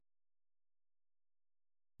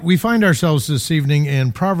We find ourselves this evening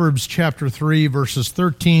in Proverbs chapter 3, verses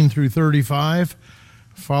 13 through 35.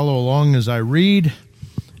 Follow along as I read,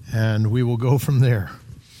 and we will go from there.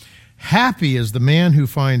 Happy is the man who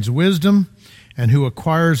finds wisdom and who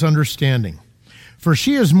acquires understanding. For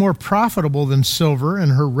she is more profitable than silver,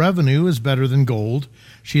 and her revenue is better than gold.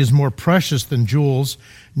 She is more precious than jewels.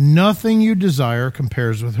 Nothing you desire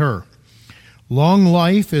compares with her. Long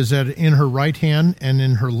life is in her right hand, and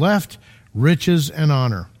in her left riches and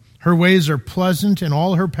honor. Her ways are pleasant, and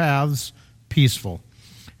all her paths peaceful.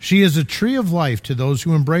 She is a tree of life to those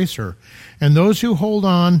who embrace her, and those who hold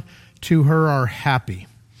on to her are happy.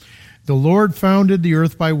 The Lord founded the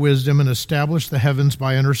earth by wisdom and established the heavens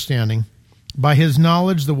by understanding. By his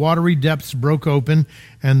knowledge the watery depths broke open,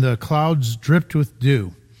 and the clouds dripped with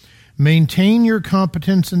dew. Maintain your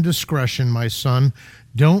competence and discretion, my son.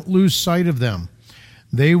 Don't lose sight of them.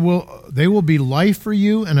 They will be life for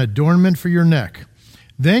you and adornment for your neck.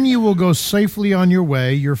 Then you will go safely on your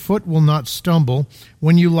way. Your foot will not stumble.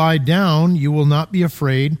 When you lie down, you will not be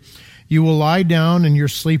afraid. You will lie down, and your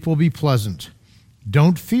sleep will be pleasant.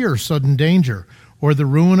 Don't fear sudden danger or the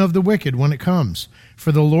ruin of the wicked when it comes,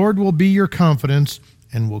 for the Lord will be your confidence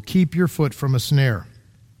and will keep your foot from a snare.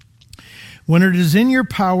 When it is in your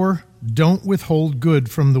power, don't withhold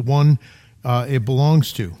good from the one it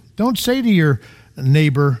belongs to. Don't say to your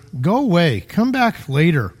neighbor, "Go away, come back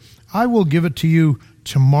later. I will give it to you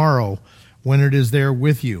tomorrow when it is there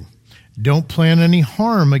with you." Don't plan any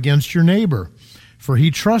harm against your neighbor, for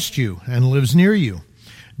he trusts you and lives near you.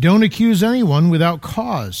 Don't accuse anyone without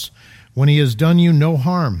cause when he has done you no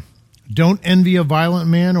harm. Don't envy a violent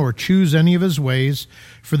man or choose any of his ways,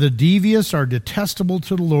 for the devious are detestable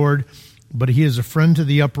to the Lord, but he is a friend to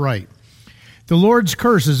the upright. The Lord's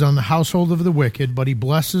curse is on the household of the wicked, but he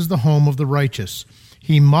blesses the home of the righteous.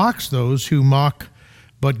 He mocks those who mock,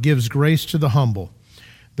 but gives grace to the humble.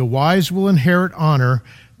 The wise will inherit honor,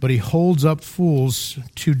 but he holds up fools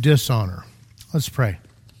to dishonor. Let's pray.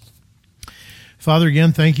 Father,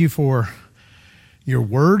 again, thank you for your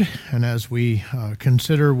word, and as we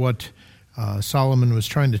consider what Solomon was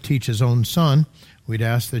trying to teach his own son, we'd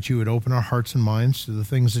ask that you would open our hearts and minds to the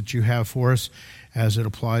things that you have for us as it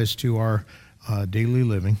applies to our daily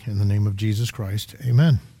living. In the name of Jesus Christ,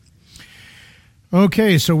 amen.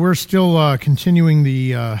 Okay, so we're still continuing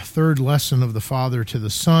the third lesson of the Father to the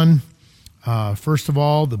Son. First of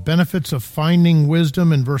all, the benefits of finding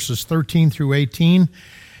wisdom in verses 13 through 18.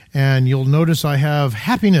 And you'll notice I have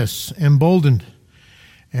happiness emboldened.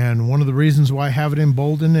 And one of the reasons why I have it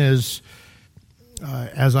emboldened is,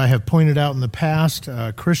 as I have pointed out in the past,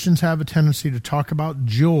 Christians have a tendency to talk about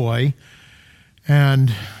joy.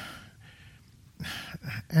 And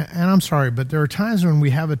I'm sorry, but there are times when we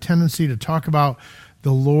have a tendency to talk about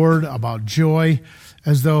the Lord, about joy,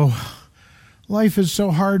 as though life is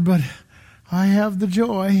so hard, but I have the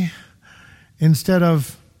joy, instead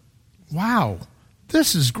of, wow,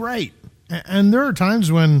 this is great. And there are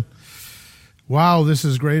times when, wow, this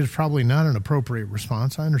is great is probably not an appropriate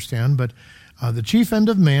response, I understand, but the chief end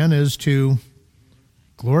of man is to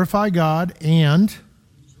glorify God and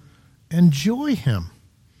enjoy him.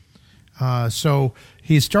 So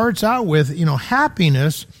he starts out with,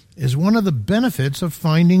 happiness is one of the benefits of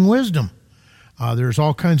finding wisdom. There's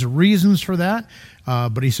all kinds of reasons for that,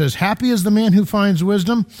 but he says, happy is the man who finds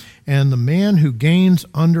wisdom and the man who gains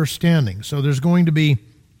understanding. So there's going to be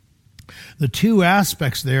the two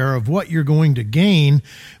aspects there of what you're going to gain,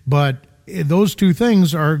 but those two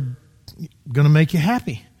things are going to make you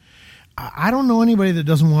happy. I don't know anybody that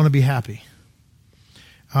doesn't want to be happy.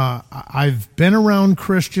 I've been around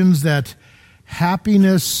Christians that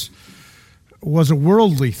happiness was a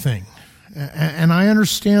worldly thing. And I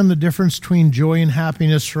understand the difference between joy and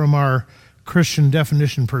happiness from our Christian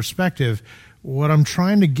definition perspective. What I'm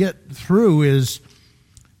trying to get through is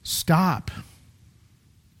stop.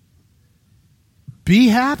 Be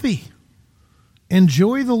happy.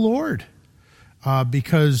 Enjoy the Lord.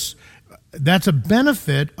 Because that's a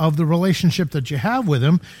benefit of the relationship that you have with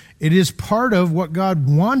him. It is part of what God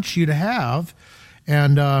wants you to have.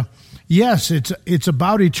 And yes, it's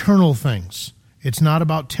about eternal things. It's not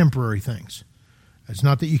about temporary things. It's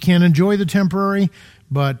not that you can't enjoy the temporary,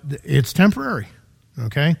 but it's temporary,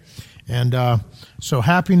 okay? And so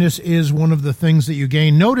happiness is one of the things that you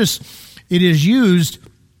gain. Notice it is used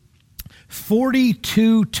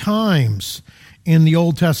 42 times in the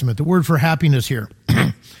Old Testament, the word for happiness here.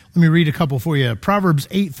 Let me read a couple for you. Proverbs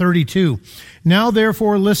 8:32. Now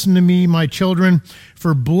therefore listen to me, my children,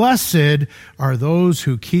 for blessed are those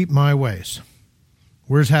who keep my ways.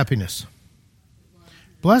 Where's happiness?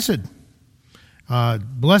 Blessed.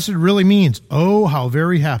 Blessed really means, oh, how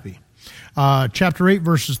very happy. Chapter 8,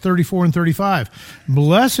 verses 34 and 35.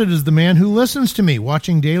 Blessed is the man who listens to me,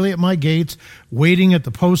 watching daily at my gates, waiting at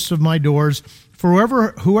the posts of my doors. For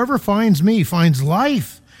whoever finds me finds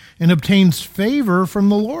life and obtains favor from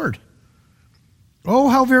the Lord. Oh,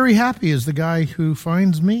 how very happy is the guy who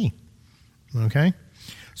finds me. Okay?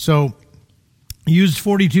 So, used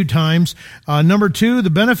 42 times. Number 2, the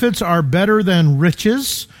benefits are better than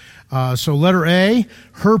riches. So letter A,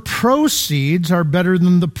 her proceeds are better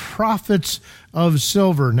than the profits of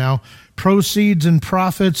silver. Now, proceeds and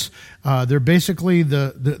profits, they're basically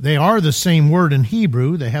they are the same word in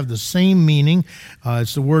Hebrew. They have the same meaning.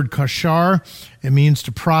 It's the word kashar. It means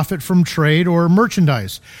to profit from trade or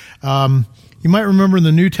merchandise. You might remember in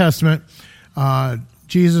the New Testament,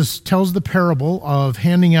 Jesus tells the parable of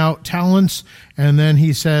handing out talents, and then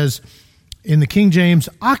he says, in the King James,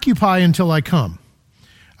 occupy until I come.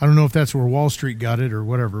 I don't know if that's where Wall Street got it or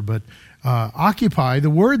whatever, but occupy, the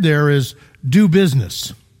word there is do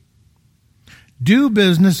business. Do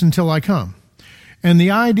business until I come. And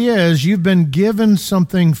the idea is you've been given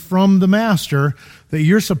something from the master that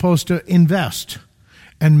you're supposed to invest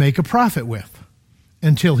and make a profit with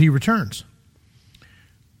until he returns.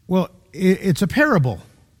 Well, it's a parable.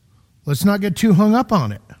 Let's not get too hung up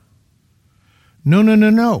on it.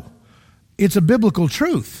 No. It's a biblical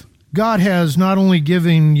truth. God has not only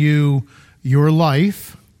given you your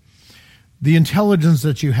life, the intelligence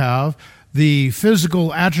that you have, the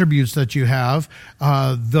physical attributes that you have,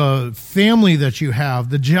 the family that you have,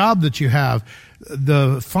 the job that you have,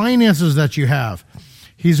 the finances that you have.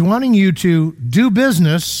 He's wanting you to do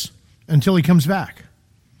business until he comes back.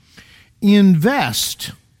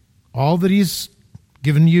 Invest all that he's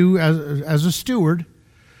given you as a steward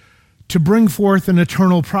to bring forth an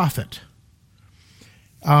eternal profit.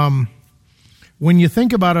 When you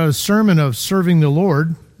think about a sermon of serving the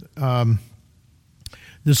Lord,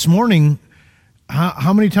 this morning,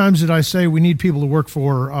 how many times did I say we need people to work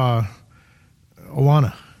for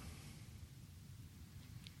Awana?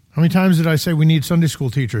 How many times did I say we need Sunday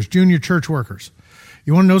school teachers, junior church workers?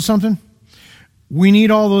 You want to know something? We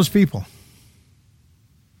need all those people.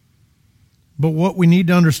 But what we need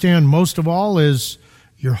to understand most of all is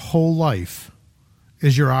your whole life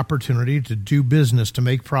is your opportunity to do business, to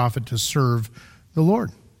make profit, to serve the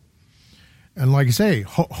Lord. And like I say,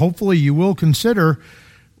 hopefully you will consider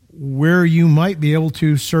where you might be able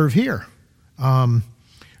to serve here.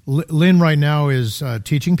 Lynn right now is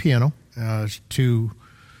teaching piano to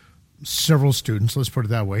several students, let's put it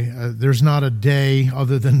that way. There's not a day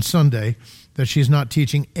other than Sunday that she's not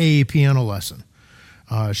teaching a piano lesson.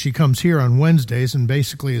 She comes here on Wednesdays and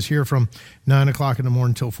basically is here from 9 o'clock in the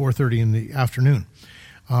morning until 4:30 in the afternoon.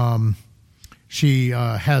 She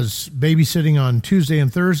has babysitting on Tuesday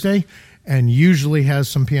and Thursday and usually has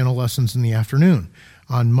some piano lessons in the afternoon.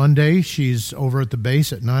 On Monday, she's over at the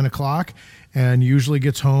base at 9 o'clock and usually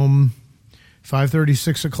gets home 5:30,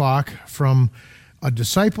 6 o'clock from a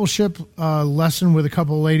discipleship lesson with a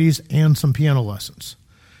couple of ladies and some piano lessons.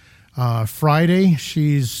 Friday,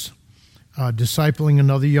 she's discipling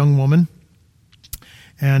another young woman.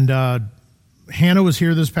 And Hannah was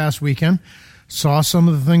here this past weekend, saw some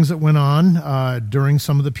of the things that went on during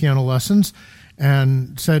some of the piano lessons,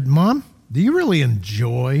 and said, Mom, do you really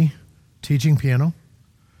enjoy teaching piano?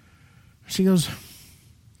 She goes,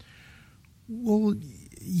 well,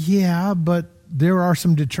 yeah, but there are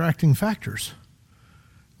some detracting factors.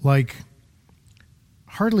 Like,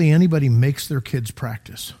 hardly anybody makes their kids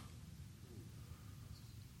practice.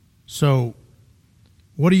 So,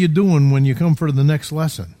 what are you doing when you come for the next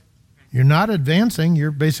lesson? You're not advancing,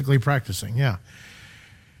 you're basically practicing, yeah.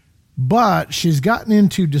 But she's gotten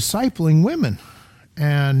into discipling women.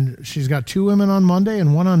 And she's got 2 women on Monday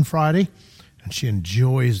and 1 on Friday, and she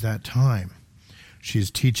enjoys that time. She's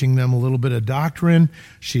teaching them a little bit of doctrine.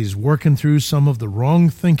 She's working through some of the wrong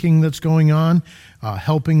thinking that's going on,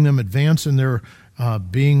 helping them advance in their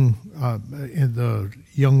being the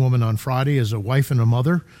young woman on Friday as a wife and a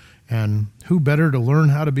mother. And who better to learn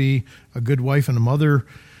how to be a good wife and a mother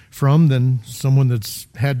from than someone that's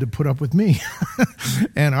had to put up with me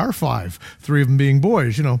and our 5, 3 of them being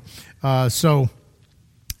boys, you know. So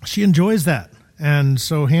she enjoys that. And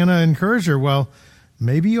so Hannah encouraged her, well,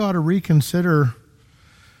 maybe you ought to reconsider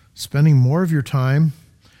spending more of your time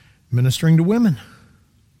ministering to women.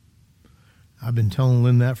 I've been telling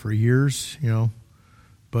Lynn that for years, you know.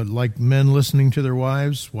 But like men listening to their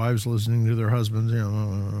wives, wives listening to their husbands, you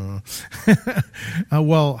know.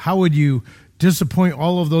 Well, how would you disappoint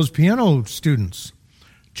all of those piano students?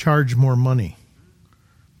 Charge more money.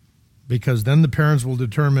 because then the parents will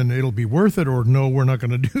determine it'll be worth it or no, we're not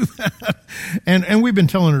going to do that. And we've been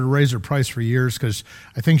telling her to raise her price for years because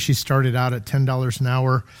I think she started out at $10 an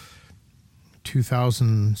hour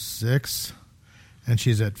 2006, and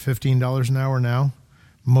she's at $15 an hour now.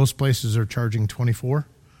 Most places are charging $24.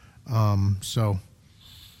 So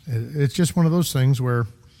it's just one of those things where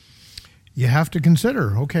you have to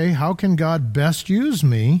consider, okay, how can God best use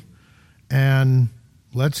me? And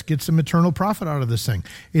let's get some eternal profit out of this thing.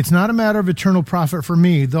 It's not a matter of eternal profit for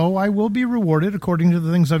me, though I will be rewarded according to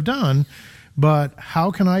the things I've done, but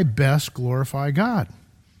how can I best glorify God?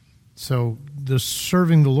 So the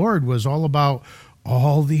serving the Lord was all about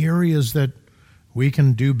all the areas that we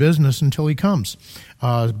can do business until he comes,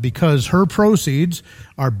 because her proceeds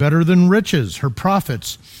are better than riches. Her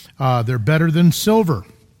profits, they're better than silver.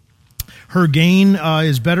 Her gain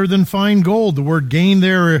is better than fine gold. The word gain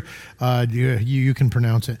there, you can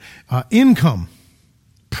pronounce it. Income,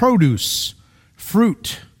 produce,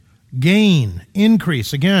 fruit, gain,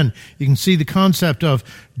 increase. Again, you can see the concept of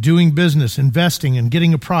doing business, investing, and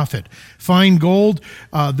getting a profit. Fine gold.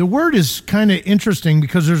 The word is kind of interesting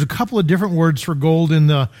because there's a couple of different words for gold in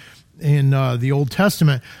the Old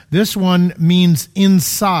Testament. This one means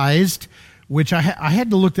incised, which I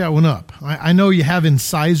had to look that one up. I know you have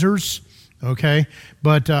incisors. Okay,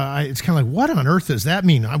 but it's kind of like, what on earth does that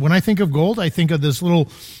mean? When I think of gold, I think of this little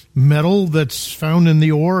metal that's found in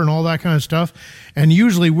the ore and all that kind of stuff. And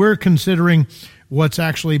usually we're considering what's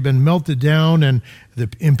actually been melted down and the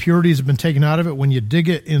impurities have been taken out of it. When you dig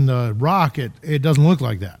it in the rock, it doesn't look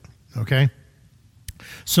like that, okay?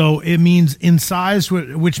 So it means incised,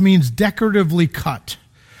 which means decoratively cut,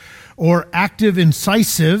 or active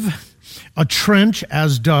incisive, a trench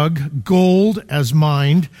as dug, gold as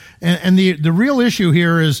mined. And the real issue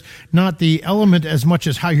here is not the element as much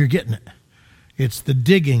as how you're getting it. It's the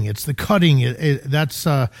digging, it's the cutting. That's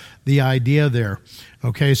the idea there.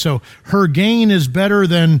 Okay, so her gain is better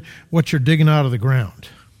than what you're digging out of the ground.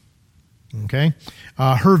 Okay,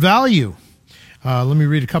 her value. Let me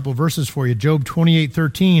read a couple of verses for you. Job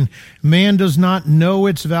 28:13. Man does not know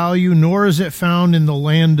its value, nor is it found in the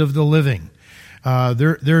land of the living.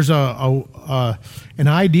 There's an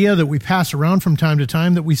idea that we pass around from time to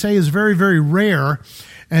time that we say is very, very rare,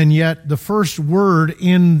 and yet the first word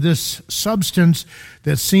in this substance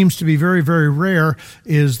that seems to be very, very rare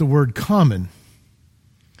is the word common.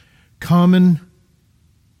 Common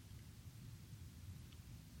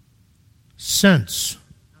sense.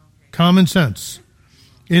 Common sense.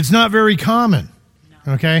 It's not very common.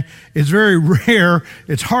 Okay? It's very rare.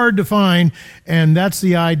 It's hard to find. And that's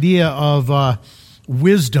the idea of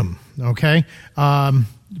wisdom. Okay?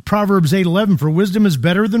 Proverbs 8:11, for wisdom is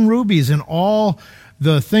better than rubies, and all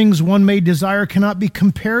the things one may desire cannot be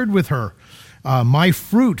compared with her. My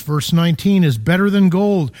fruit, verse 19, is better than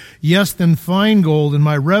gold, yes, than fine gold, and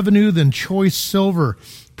my revenue than choice silver.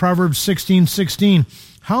 Proverbs 16:16.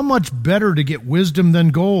 How much better to get wisdom than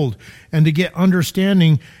gold, and to get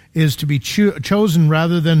understanding is to be chosen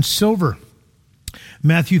rather than silver.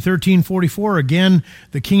 Matthew 13:44, again,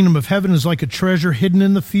 the kingdom of heaven is like a treasure hidden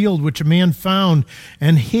in the field, which a man found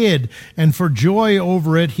and hid, and for joy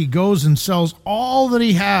over it, he goes and sells all that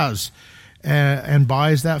he has and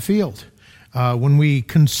buys that field. When we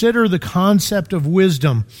consider the concept of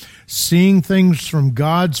wisdom, seeing things from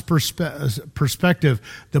God's perspective,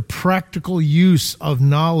 the practical use of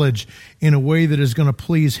knowledge in a way that is going to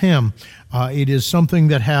please Him, it is something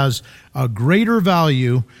that has a greater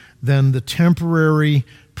value than the temporary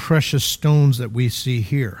precious stones that we see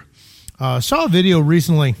here. I saw a video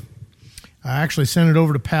recently. I actually sent it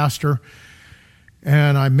over to Pastor,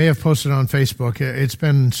 and I may have posted it on Facebook. It's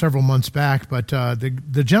been several months back, but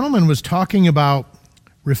the gentleman was talking about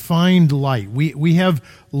refined light. We have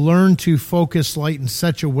learned to focus light in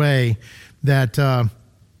such a way that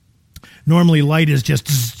normally light is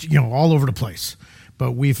just all over the place.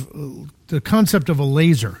 But the concept of a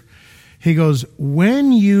laser. He goes,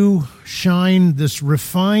 when you shine this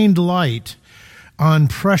refined light on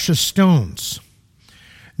precious stones,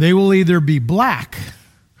 they will either be black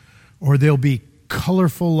or they'll be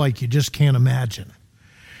colorful like you just can't imagine.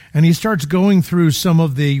 And he starts going through some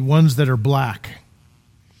of the ones that are black.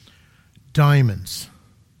 Diamonds.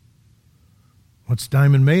 What's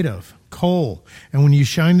diamond made of? Coal. And when you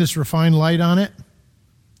shine this refined light on it,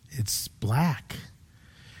 it's black.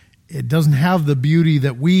 It doesn't have the beauty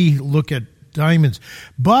that we look at diamonds.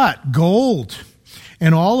 But gold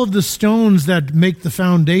and all of the stones that make the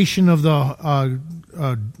foundation of the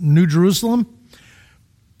New Jerusalem,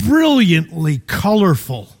 brilliantly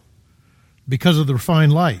colorful because of the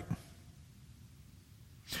refined light.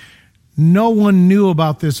 No one knew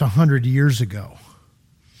about this 100 years ago.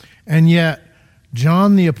 And yet,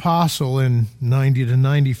 John the Apostle in 90 to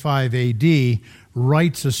 95 AD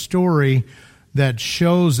writes a story that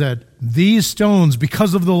shows that these stones,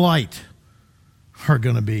 because of the light, are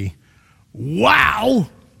going to be, wow!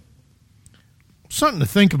 Something to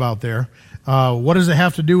think about there. What does it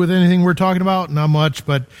have to do with anything we're talking about? Not much,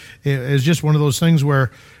 but it's just one of those things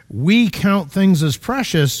where we count things as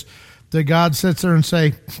precious that God sits there and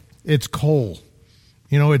say, it's coal.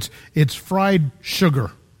 You know, it's fried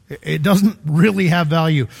sugar. It doesn't really have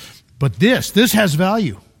value. But this has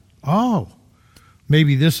value. Oh,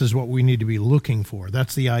 maybe this is what we need to be looking for.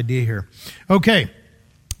 That's the idea here. Okay.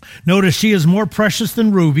 Notice she is more precious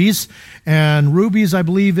than rubies. And rubies, I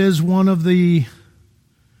believe, is one of the,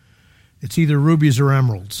 it's either rubies or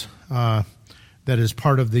emeralds that is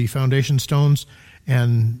part of the foundation stones.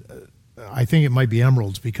 And I think it might be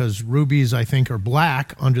emeralds because rubies, I think, are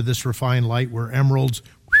black under this refined light where emeralds,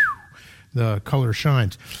 the color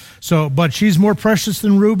shines. So, but she's more precious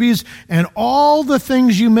than rubies, and all the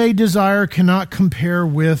things you may desire cannot compare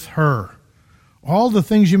with her. All the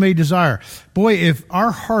things you may desire. Boy, if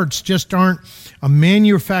our hearts just aren't a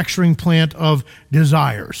manufacturing plant of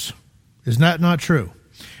desires, is that not true?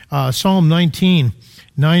 Psalm 19,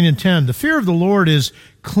 9 and 10. The fear of the Lord is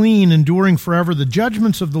clean, enduring forever. The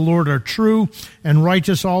judgments of the Lord are true and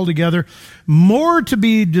righteous altogether. More to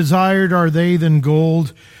be desired are they than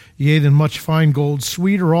gold, yea, than much fine gold,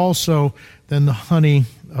 sweeter also than the honey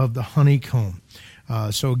of the honeycomb.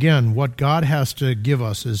 So again, what God has to give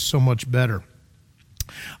us is so much better.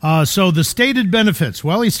 So the stated benefits.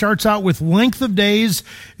 Well, he starts out with length of days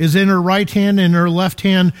is in her right hand, and her left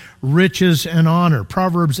hand, riches and honor.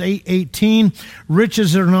 Proverbs 8:18,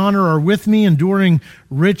 riches and honor are with me, enduring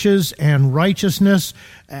riches and righteousness.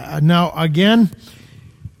 Now, again,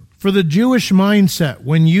 for the Jewish mindset,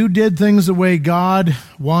 when you did things the way God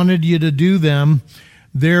wanted you to do them,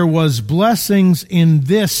 there was blessings in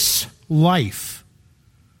this life.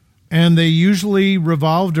 And they usually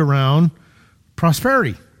revolved around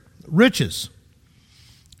prosperity, riches.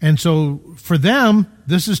 And so for them,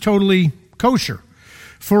 this is totally kosher.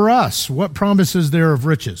 For us, what promise is there of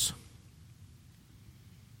riches?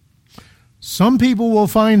 Some people will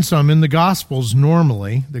find some in the Gospels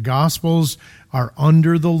normally. The Gospels are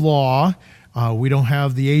under the law. We don't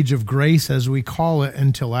have the age of grace, as we call it,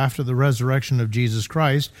 until after the resurrection of Jesus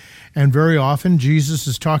Christ. And very often, Jesus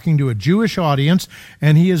is talking to a Jewish audience,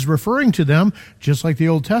 and he is referring to them, just like the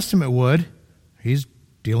Old Testament would. He's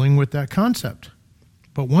dealing with that concept.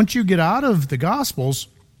 But once you get out of the Gospels,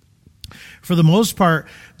 for the most part,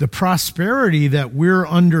 the prosperity that we're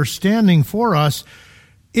understanding for us,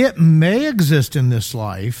 it may exist in this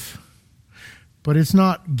life, but it's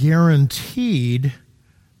not guaranteed,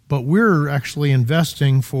 but we're actually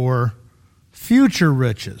investing for future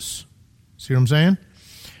riches. See what I'm saying?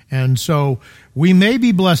 And so we may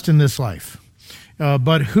be blessed in this life,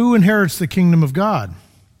 but who inherits the kingdom of God?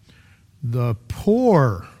 The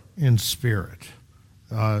poor in spirit.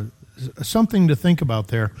 Something to think about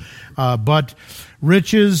there. But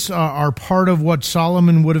riches are part of what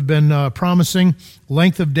Solomon would have been promising.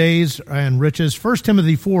 Length of days and riches. 1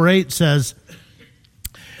 Timothy 4:8 says,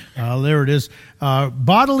 there it is,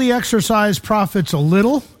 bodily exercise profits a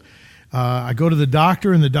little. I go to the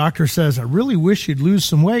doctor and the doctor says, I really wish you'd lose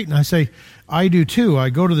some weight. And I say, I do too.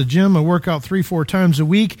 I go to the gym, I work out 3-4 times a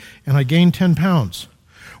week, and I gain 10 pounds.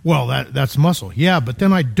 Well, that's muscle. Yeah, but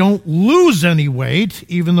then I don't lose any weight,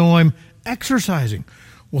 even though I'm exercising.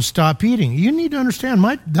 Well, stop eating. You need to understand,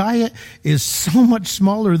 my diet is so much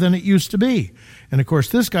smaller than it used to be. And, of course,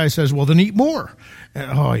 this guy says, well, then eat more.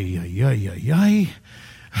 Oh,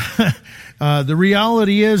 The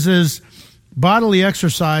reality is bodily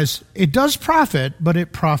exercise, it does profit, but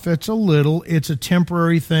it profits a little. It's a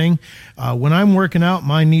temporary thing. When I'm working out,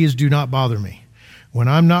 my knees do not bother me. When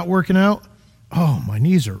I'm not working out, oh, my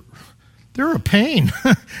knees they're a pain.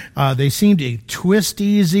 They seem to twist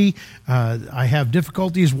easy. I have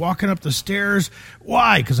difficulties walking up the stairs.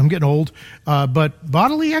 Why? Because I'm getting old. But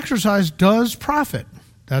bodily exercise does profit.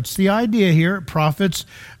 That's the idea here. It profits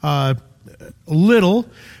little,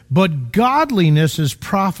 but godliness is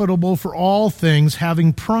profitable for all things,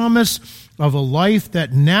 having promise of a life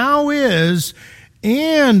that now is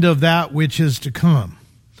and of that which is to come.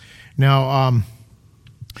 Now,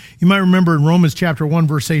 you might remember in Romans chapter 1,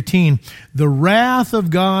 verse 18, the wrath of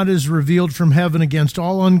God is revealed from heaven against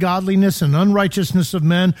all ungodliness and unrighteousness of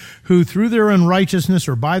men who through their unrighteousness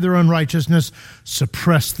or by their unrighteousness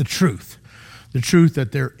suppress the truth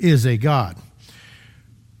that there is a God.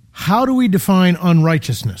 How do we define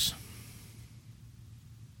unrighteousness?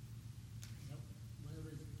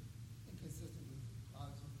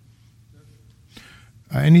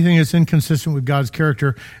 anything that's inconsistent with God's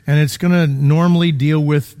character, and it's going to normally deal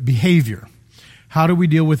with behavior. How do we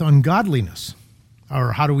deal with ungodliness?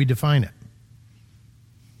 Or how do we define it?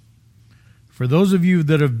 For those of you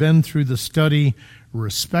that have been through the study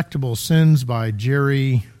Respectable Sins by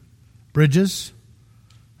Jerry Bridges,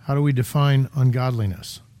 how do we define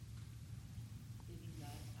ungodliness?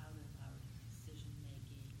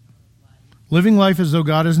 Living life as though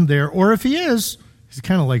God isn't there, or if he is, he's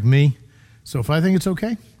kind of like me. So if I think it's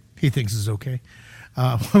okay, he thinks it's okay.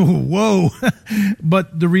 Whoa.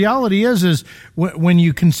 But the reality is when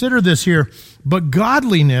you consider this here, but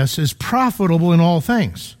godliness is profitable in all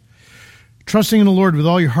things. Trusting in the Lord with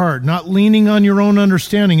all your heart, not leaning on your own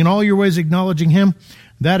understanding, in all your ways acknowledging him,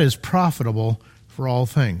 that is profitable for all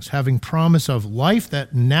things, having promise of life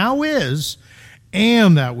that now is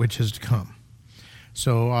and that which is to come.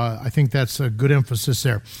 So I think that's a good emphasis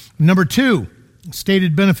there. Number 2,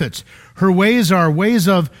 stated benefits. Her ways are ways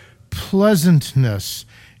of pleasantness,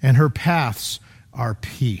 and her paths are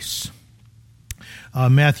peace.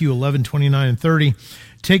 Matthew 11:29 and 30.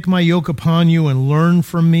 Take my yoke upon you and learn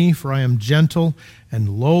from me, for I am gentle and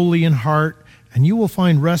lowly in heart, and you will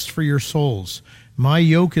find rest for your souls. My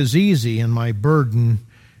yoke is easy and my burden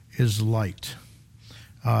is light.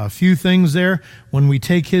 A few things there. When we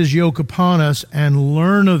take his yoke upon us and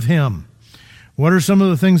learn of him, what are some of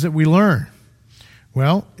the things that we learn?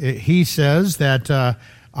 Well, he says that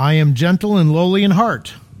I am gentle and lowly in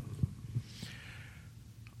heart.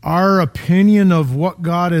 Our opinion of what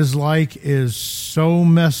God is like is so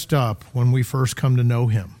messed up when we first come to know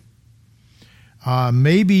him.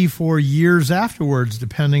 Maybe for years afterwards,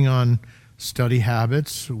 depending on study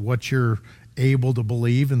habits, what you're able to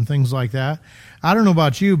believe and things like that. I don't know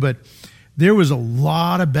about you, but there was a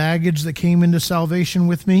lot of baggage that came into salvation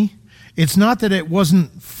with me. It's not that it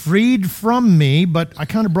wasn't freed from me, but I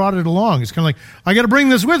kind of brought it along. It's kind of like, I got to bring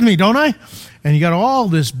this with me, don't I? And you got all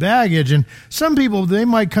this baggage. And some people, they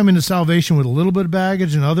might come into salvation with a little bit of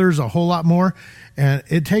baggage and others a whole lot more. And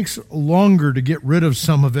it takes longer to get rid of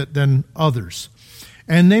some of it than others.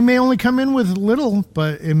 And they may only come in with little,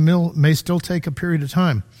 but it may still take a period of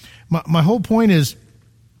time. My whole point is,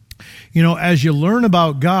 as you learn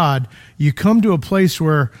about God, you come to a place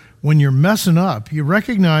where when you're messing up, you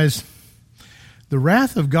recognize the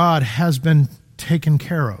wrath of God has been taken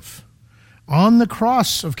care of. On the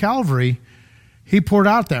cross of Calvary, he poured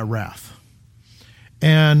out that wrath.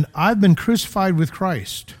 And I've been crucified with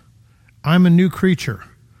Christ. I'm a new creature.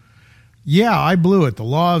 Yeah, I blew it. The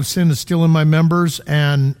law of sin is still in my members,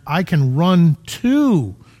 and I can run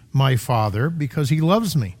to my Father because he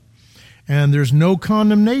loves me. And there's no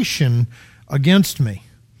condemnation against me.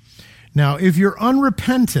 Now, if you're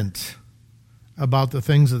unrepentant about the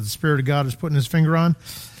things that the Spirit of God is putting his finger on,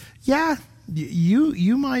 yeah,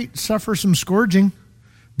 you might suffer some scourging,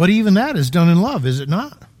 but even that is done in love, is it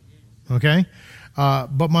not? Okay?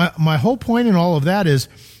 But my whole point in all of that is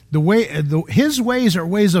his ways are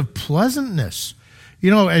ways of pleasantness.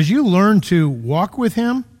 As you learn to walk with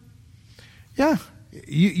him, yeah,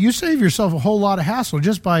 you save yourself a whole lot of hassle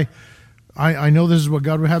just by, I know this is what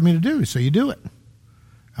God would have me to do, so you do it.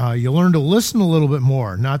 You learn to listen a little bit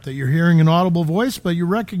more. Not that you're hearing an audible voice, but you're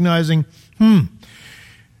recognizing, the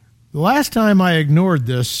last time I ignored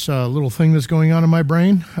this little thing that's going on in my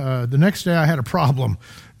brain, the next day I had a problem.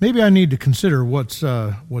 Maybe I need to consider what's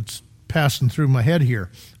passing through my head here.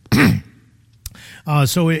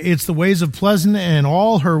 So it's the ways of pleasant, and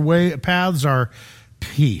all her paths are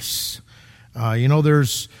peace.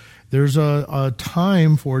 There's a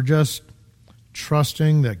time for just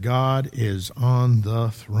trusting that God is on the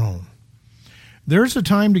throne. There's a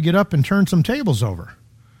time to get up and turn some tables over.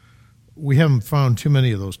 We haven't found too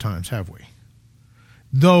many of those times, have we?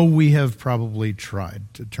 Though we have probably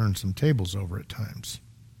tried to turn some tables over at times.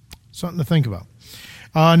 Something to think about.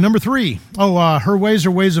 Number 3, her ways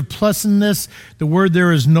are ways of pleasantness. The word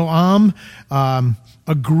there is noam,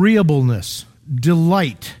 agreeableness,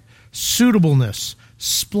 delight, suitableness,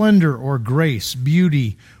 splendor or grace,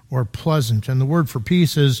 beauty or pleasant. And the word for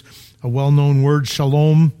peace is a well-known word,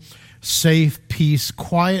 shalom, safe, peace,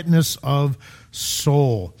 quietness of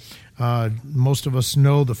soul. Most of us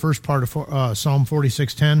know the first part of Psalm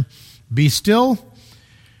 46:10, be still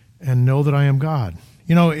and know that I am God.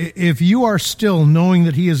 If you are still knowing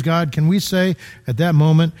that he is God, can we say at that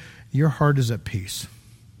moment, your heart is at peace?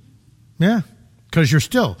 Yeah, because you're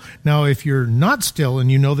still. Now, if you're not still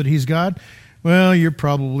and you know that he's God, well, you're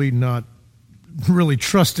probably not really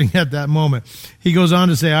trusting at that moment. He goes on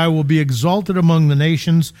to say, I will be exalted among the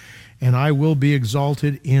nations, and I will be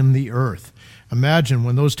exalted in the earth. Imagine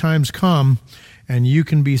when those times come and you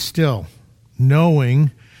can be still,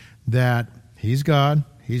 knowing that He's God.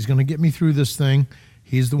 He's going to get me through this thing.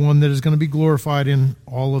 He's the one that is going to be glorified in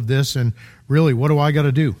all of this. And really, what do I got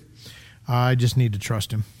to do? I just need to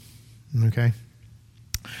trust him. Okay?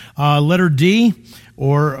 Letter D,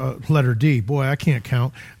 or letter D. Boy, I can't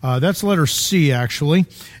count. That's letter C, actually.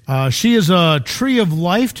 She is a tree of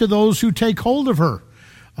life to those who take hold of her.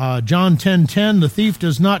 John 10:10, the thief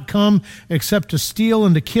does not come except to steal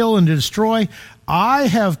and to kill and to destroy. I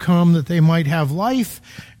have come that they might have life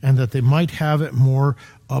and that they might have it more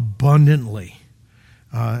abundantly.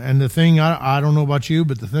 And the thing, I don't know about you,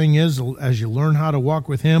 but the thing is, as you learn how to walk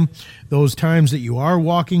with him, those times that you are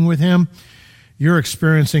walking with him, you're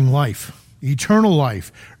experiencing life, eternal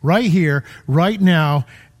life, right here, right now,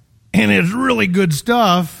 and it's really good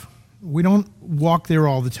stuff. We don't walk there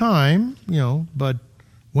all the time, but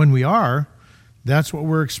when we are, that's what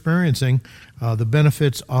we're experiencing, the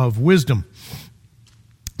benefits of wisdom.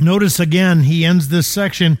 Notice again, he ends this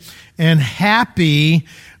section, and happy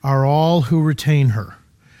are all who retain her.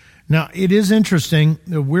 Now, it is interesting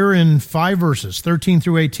that we're in 5 verses, 13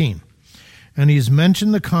 through 18, and he's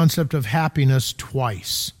mentioned the concept of happiness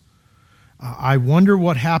twice. I wonder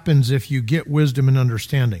what happens if you get wisdom and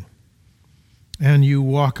understanding, and you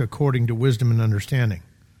walk according to wisdom and understanding.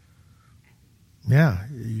 Yeah,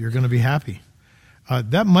 you're going to be happy.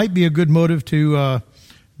 That might be a good motive to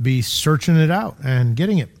be searching it out and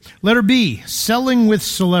getting it. Letter B, selling with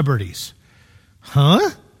celebrities. Huh?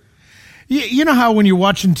 You know how when you're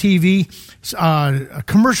watching TV, a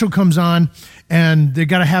commercial comes on and they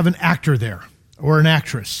got to have an actor there or an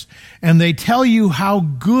actress, and they tell you how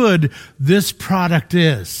good this product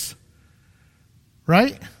is,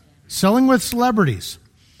 right? Selling with celebrities.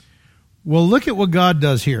 Well, look at what God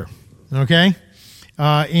does here, okay?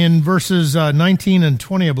 In verses 19 and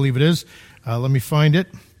 20, I believe it is. Let me find it.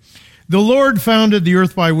 The Lord founded the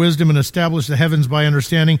earth by wisdom and established the heavens by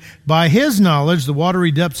understanding. By his knowledge, the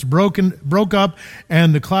watery depths broke up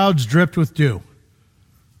and the clouds dripped with dew.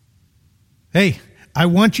 Hey, I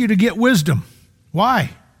want you to get wisdom. Why?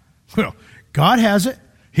 Well, God has it.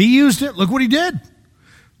 He used it. Look what he did.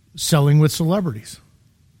 Selling with celebrities.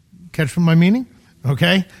 Catch from my meaning?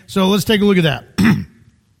 Okay, so let's take a look at that.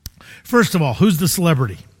 First of all, who's the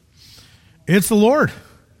celebrity? It's the Lord.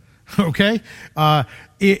 Okay?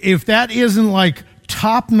 If that isn't like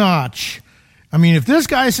top notch, I mean, if this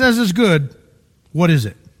guy says it's good, what is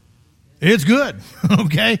it? It's good.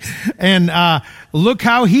 Okay? And look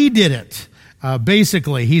how he did it.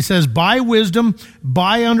 Basically, he says, by wisdom,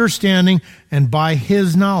 by understanding, and by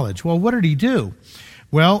his knowledge. Well, what did he do?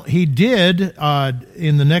 Well, he did,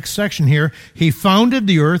 in the next section here, he founded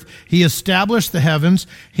the earth, he established the heavens,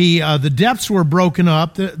 the depths were broken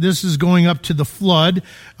up. This is going up to the flood,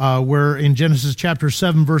 where in Genesis chapter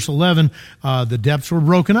 7, verse 11, the depths were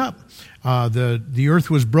broken up. The earth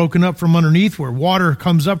was broken up from underneath, where water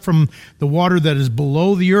comes up from the water that is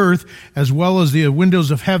below the earth, as well as the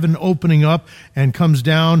windows of heaven opening up and comes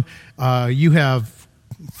down. You have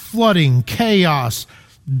flooding, chaos,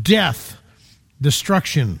 death,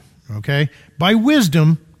 destruction, okay? By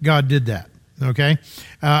wisdom, God did that, okay?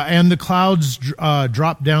 And the clouds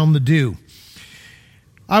drop down the dew.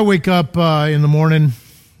 I wake up in the morning,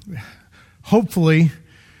 hopefully,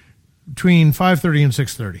 between 5:30 and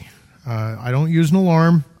 6:30. I don't use an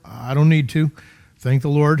alarm. I don't need to, thank the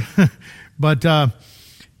Lord. But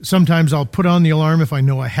sometimes I'll put on the alarm if I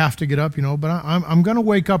know I have to get up, but I'm going to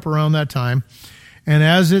wake up around that time. And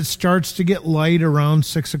as it starts to get light around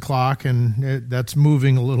 6 o'clock, and that's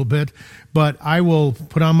moving a little bit, but I will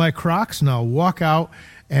put on my Crocs and I'll walk out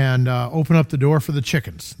and open up the door for the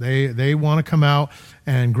chickens. They want to come out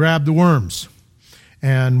and grab the worms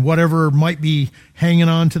and whatever might be hanging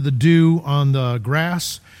on to the dew on the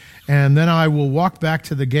grass. And then I will walk back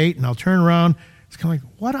to the gate and I'll turn around. It's kind of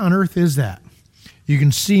like, what on earth is that? You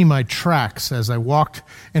can see my tracks as I walked.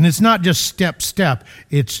 And it's not just step.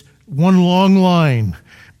 It's one long line,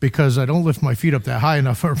 because I don't lift my feet up that high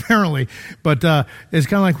enough, apparently. But it's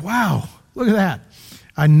kind of like, wow, look at that.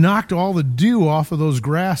 I knocked all the dew off of those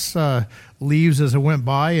grass leaves as I went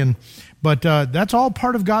by. But that's all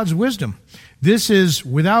part of God's wisdom. This is,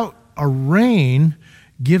 without a rain,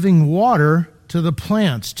 giving water to the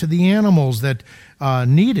plants, to the animals that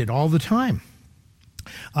need it all the time.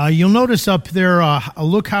 You'll notice up there,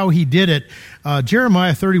 look how he did it.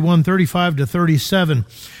 Jeremiah 31:35 to 37.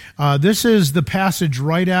 This is the passage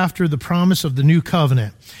right after the promise of the new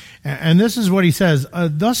covenant. And this is what he says.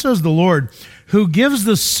 Thus says the Lord, who gives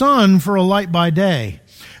the sun for a light by day,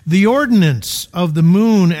 the ordinance of the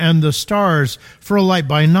moon and the stars for a light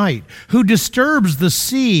by night, who disturbs the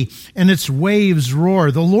sea and its waves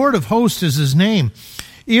roar. The Lord of hosts is his name.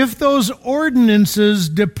 If those ordinances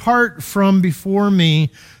depart from before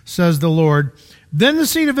me, says the Lord, then the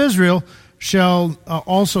seed of Israel shall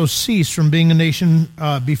also cease from being a nation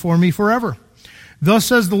before me forever. Thus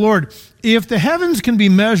says the Lord, if the heavens can be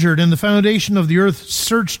measured and the foundation of the earth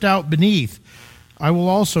searched out beneath, I will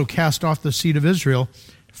also cast off the seed of Israel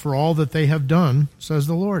for all that they have done, says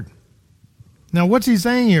the Lord. Now, what's he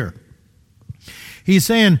saying here? He's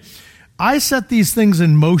saying, I set these things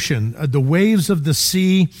in motion, the waves of the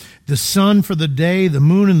sea, the sun for the day, the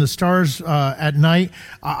moon and the stars at night.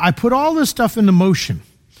 I put all this stuff into motion.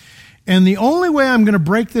 And the only way I'm going to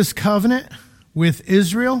break this covenant with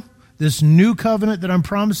Israel, this new covenant that I'm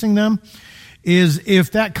promising them, is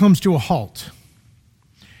if that comes to a halt.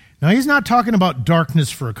 Now, he's not talking about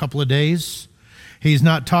darkness for a couple of days. He's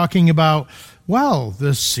not talking about, well,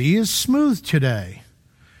 the sea is smooth today.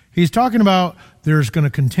 He's talking about there's going to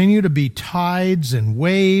continue to be tides and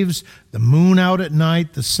waves, the moon out at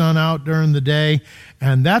night, the sun out during the day,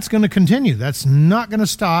 and that's going to continue. That's not going to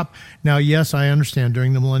stop. Now, yes, I understand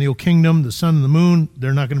during the millennial kingdom, the sun and the moon,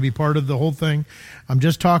 they're not going to be part of the whole thing. I'm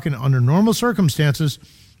just talking under normal circumstances,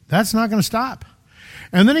 that's not going to stop.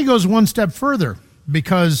 And then he goes one step further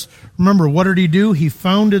because, remember, what did he do? He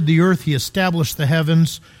founded the earth. He established the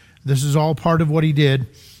heavens. This is all part of what he did.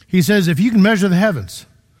 He says, if you can measure the heavens.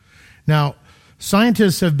 Now,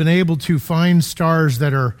 scientists have been able to find stars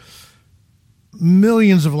that are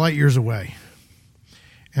millions of light years away.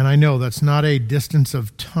 And I know that's not a distance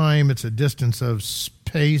of time, it's a distance of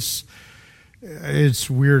space. It's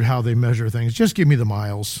weird how they measure things. Just give me the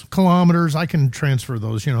miles. Kilometers, I can transfer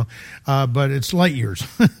those, but it's light years.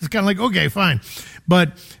 It's kind of like, okay, fine.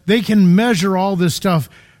 But they can measure all this stuff,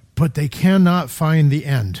 but they cannot find the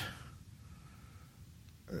end.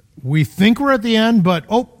 We think we're at the end, but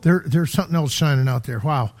there's something else shining out there.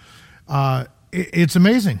 Wow. It's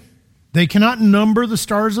amazing. They cannot number the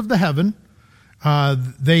stars of the heaven.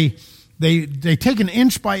 They take an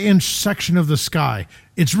inch by inch section of the sky.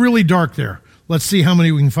 It's really dark there. Let's see how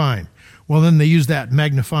many we can find. Well, then they use that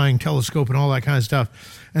magnifying telescope and all that kind of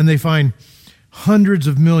stuff, and they find hundreds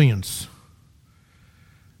of millions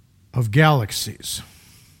of galaxies.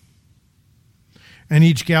 And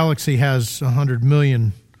each galaxy has 100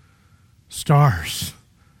 million stars.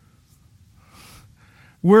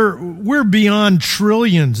 We're beyond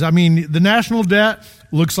trillions. I mean, the national debt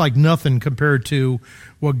looks like nothing compared to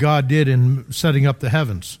what God did in setting up the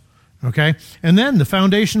heavens. Okay? And then the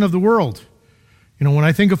foundation of the world. When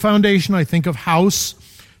I think of foundation, I think of house,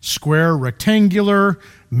 square, rectangular,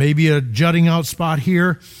 maybe a jutting out spot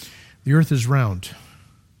here. The earth is round.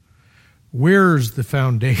 Where's the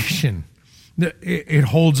foundation? It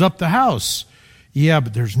holds up the house. Yeah,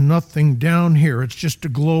 but there's nothing down here. It's just a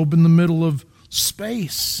globe in the middle of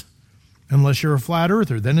space. Unless you're a flat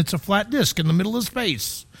earther. Then it's a flat disk in the middle of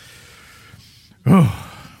space.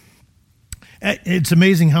 Oh. It's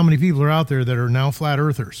amazing how many people are out there that are now flat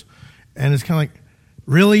earthers. And it's kind of like,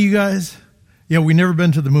 really, you guys? Yeah, we never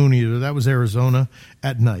been to the moon either. That was Arizona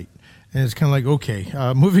at night. And it's kind of like,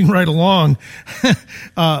 okay, moving right along.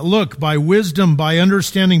 Look, by wisdom, by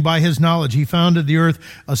understanding, by his knowledge, he founded the earth,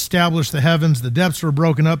 established the heavens, the depths were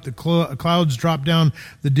broken up, the clouds dropped down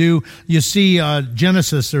the dew. You see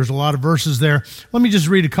Genesis, there's a lot of verses there. Let me just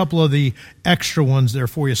read a couple of the extra ones there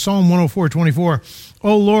for you. Psalm 104:24.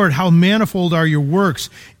 O Lord, how manifold are your works.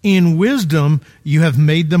 In wisdom you have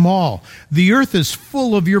made them all. The earth is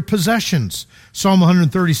full of your possessions. Psalm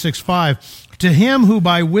 136:5. To him who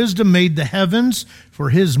by wisdom made the heavens,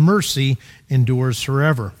 for his mercy endures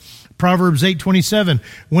forever. Proverbs 8:27.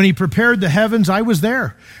 When he prepared the heavens, I was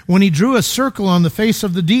there. When he drew a circle on the face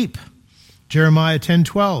of the deep. Jeremiah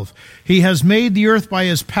 10:12. He has made the earth by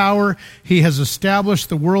his power. He has established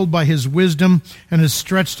the world by his wisdom and has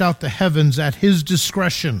stretched out the heavens at his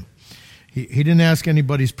discretion. He didn't ask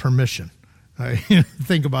anybody's permission.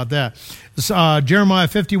 Think about that. Jeremiah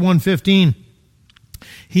 51:15.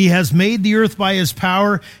 He has made the earth by his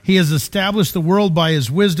power. He has established the world by his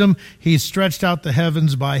wisdom. He stretched out the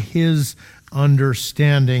heavens by his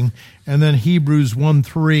understanding. And then Hebrews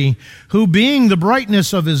 1:3, who being the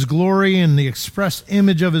brightness of his glory and the express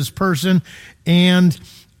image of his person, and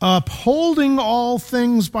upholding all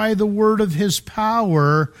things by the word of his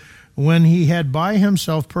power, when he had by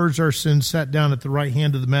himself purged our sins, sat down at the right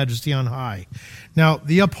hand of the majesty on high. Now,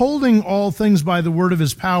 the upholding all things by the word of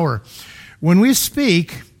his power. When we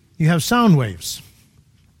speak, you have sound waves,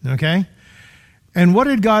 okay? And what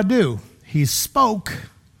did God do? He spoke,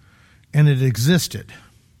 and it existed.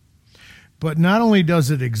 But not only does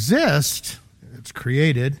it exist, it's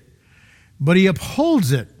created, but he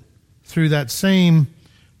upholds it through that same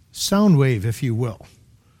sound wave, if you will.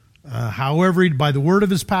 However, by the word of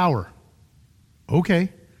his power. Okay.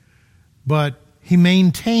 But he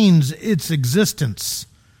maintains its existence.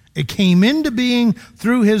 It came into being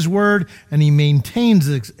through his word, and he maintains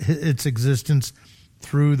its existence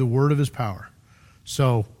through the word of his power.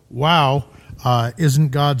 So, wow, isn't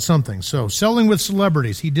God something? So, selling with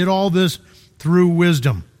celebrities. He did all this through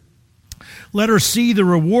wisdom. Let her see the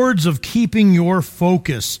rewards of keeping your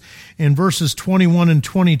focus in verses 21 and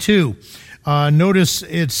 22. Notice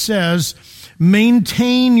it says,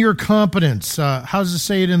 maintain your competence. How does it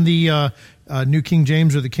say it in the New King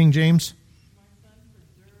James or the King James?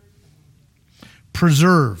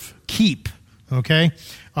 Preserve, keep, okay?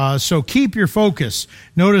 So keep your focus.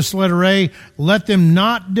 Notice letter A, let them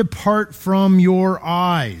not depart from your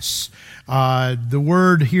eyes. The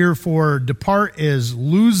word here for depart is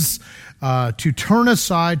lose, to turn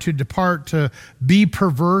aside, to depart, to be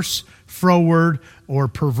perverse, froward, or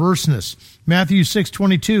perverseness. Matthew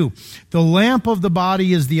 6:22, the lamp of the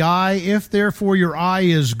body is the eye. If therefore your eye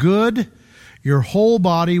is good, your whole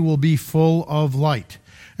body will be full of light.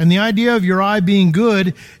 And the idea of your eye being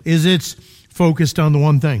good is it's focused on the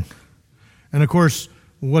one thing. And of course,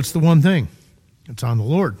 what's the one thing? It's on the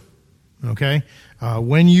Lord. Okay?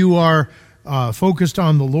 When you are focused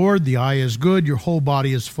on the Lord, the eye is good, your whole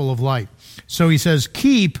body is full of light. So he says,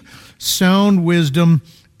 keep sound wisdom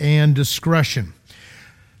and discretion.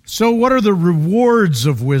 So what are the rewards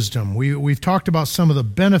of wisdom? We've talked about some of the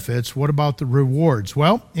benefits. What about the rewards?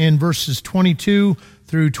 Well, in verses 22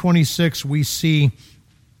 through 26, we see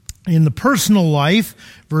in the personal life,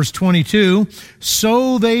 verse 22,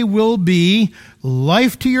 so they will be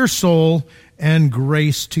life to your soul and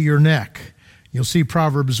grace to your neck. You'll see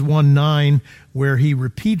Proverbs 1:9, where he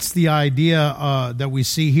repeats the idea that we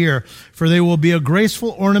see here. For they will be a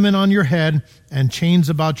graceful ornament on your head and chains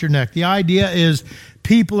about your neck. The idea is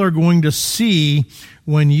people are going to see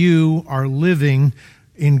when you are living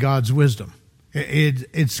in God's wisdom.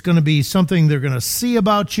 It's going to be something they're going to see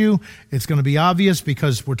about you. It's going to be obvious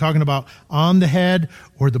because we're talking about on the head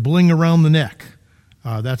or the bling around the neck.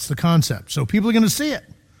 That's the concept. So people are going to see it.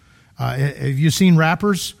 Have you seen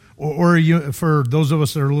rappers? Or you, for those of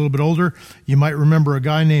us that are a little bit older, you might remember a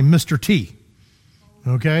guy named Mr. T.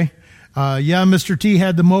 Okay? Yeah, Mr. T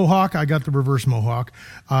had the mohawk. I got the reverse mohawk.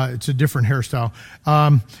 It's a different hairstyle.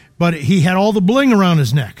 But he had all the bling around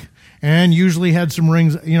his neck and usually had some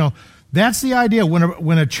rings. You know, that's the idea.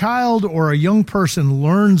 When a child or a young person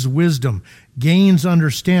learns wisdom, gains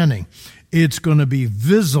understanding, it's going to be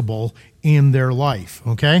visible in their life,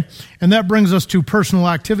 okay? And that brings us to personal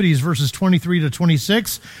activities, verses 23 to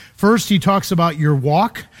 26. First, he talks about your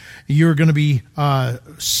walk. You're going to be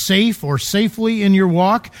safe or safely in your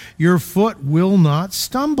walk. Your foot will not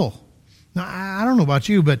stumble. Now, I don't know about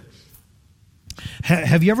you, but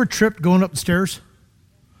have you ever tripped going up the stairs?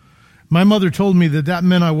 My mother told me that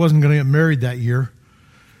meant I wasn't going to get married that year,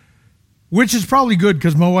 which is probably good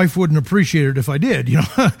because my wife wouldn't appreciate it if I did, you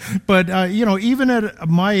know. But, even at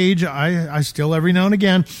my age, I still every now and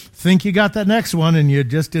again think you got that next one and you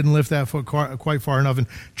just didn't lift that foot quite far enough and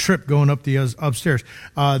trip going up the upstairs.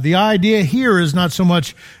 The idea here is not so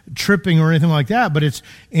much tripping or anything like that, but it's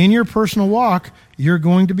in your personal walk, you're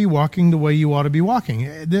going to be walking the way you ought to be walking.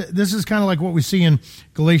 This is kind of like what we see in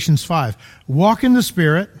Galatians 5. Walk in the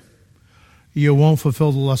Spirit, you won't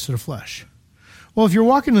fulfill the lust of the flesh. Well, if you're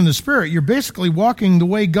walking in the Spirit, you're basically walking the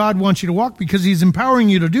way God wants you to walk because He's empowering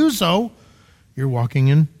you to do so. You're walking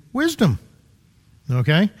in wisdom.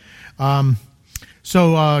 Okay?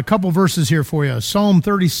 So a couple verses here for you. Psalm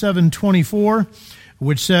 37:24,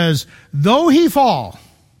 which says, though he fall,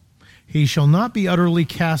 he shall not be utterly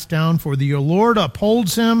cast down, for the Lord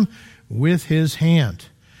upholds him with his hand.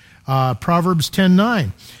 Proverbs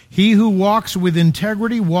 10:9, he who walks with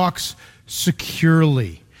integrity walks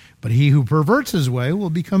securely, but he who perverts his way will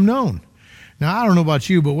become known. Now, I don't know about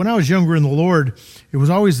you, but when I was younger in the Lord, it was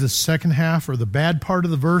always the second half or the bad part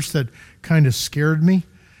of the verse that kind of scared me.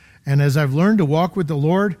 And as I've learned to walk with the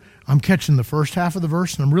Lord, I'm catching the first half of the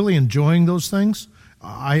verse, and I'm really enjoying those things.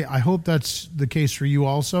 I hope that's the case for you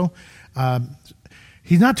also.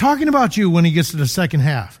 He's not talking about you when he gets to the second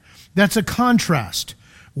half. That's a contrast.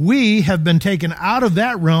 We have been taken out of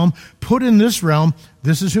that realm, put in this realm.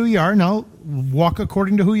 This is who you are. Now walk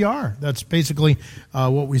according to who you are. That's basically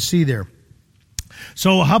what we see there.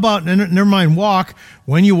 So how about, never mind walk.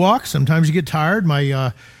 When you walk, sometimes you get tired.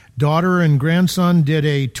 My daughter and grandson did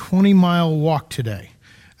a 20-mile walk today.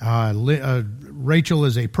 Rachel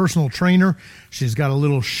is a personal trainer. She's got a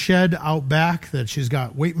little shed out back that she's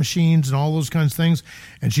got weight machines and all those kinds of things.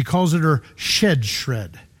 And she calls it her shed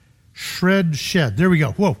shred. Shred Shed. There we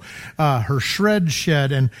go. Whoa. Her Shred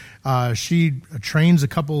Shed. And she trains a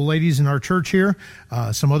couple of ladies in our church here,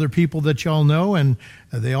 some other people that y'all know, and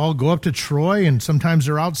they all go up to Troy, and sometimes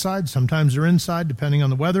they're outside, sometimes they're inside, depending on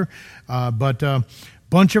the weather. But a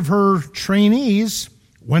bunch of her trainees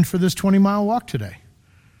went for this 20-mile walk today.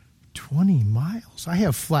 20 miles? I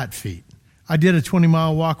have flat feet. I did a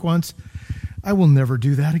 20-mile walk once. I will never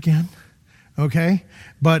do that again. Okay?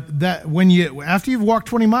 But that after you've walked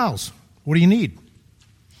 20 miles, what do you need?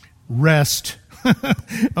 Rest.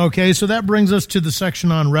 Okay, so that brings us to the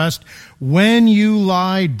section on rest. When you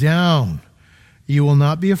lie down, you will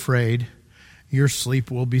not be afraid. Your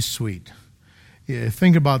sleep will be sweet.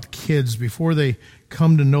 Think about the kids before they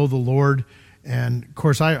come to know the Lord. And, of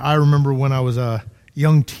course, I remember when I was a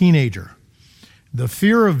young teenager, the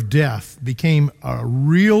fear of death became a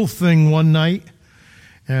real thing one night.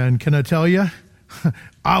 And can I tell you,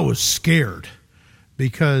 I was scared,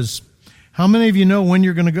 because how many of you know when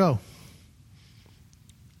you're going to go?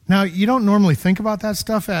 Now, you don't normally think about that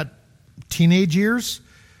stuff at teenage years.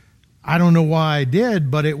 I don't know why I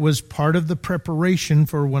did, but it was part of the preparation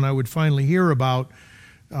for when I would finally hear about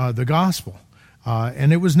the gospel.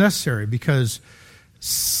 And it was necessary, because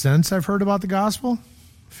since I've heard about the gospel,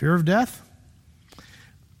 fear of death,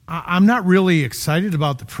 I'm not really excited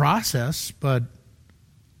about the process, but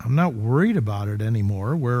I'm not worried about it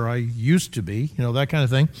anymore, where I used to be, that kind of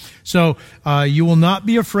thing. So you will not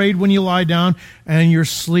be afraid when you lie down, and your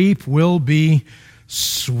sleep will be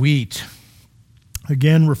sweet.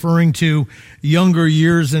 Again, referring to younger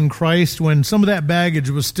years in Christ, when some of that baggage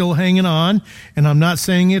was still hanging on. And I'm not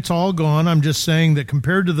saying it's all gone. I'm just saying that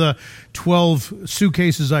compared to the 12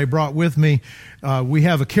 suitcases I brought with me, we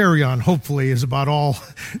have a carry-on, hopefully, is about all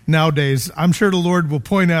nowadays. I'm sure the Lord will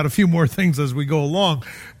point out a few more things as we go along.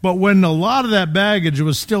 But when a lot of that baggage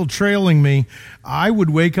was still trailing me, I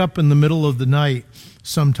would wake up in the middle of the night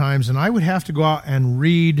sometimes, and I would have to go out and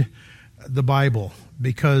read the Bible,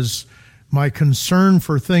 because my concern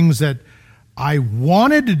for things that I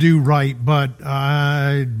wanted to do right, but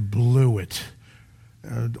I blew it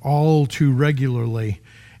all too regularly.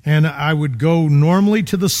 And I would go normally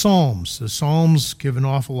to the Psalms. The Psalms give an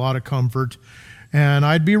awful lot of comfort. And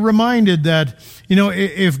I'd be reminded that,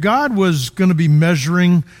 if God was going to be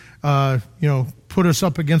measuring, put us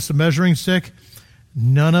up against a measuring stick,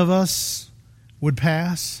 none of us would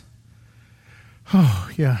pass. Oh,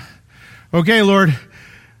 yeah. Okay, Lord,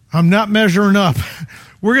 I'm not measuring up.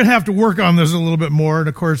 We're going to have to work on this a little bit more. And,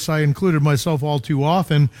 of course, I included myself all too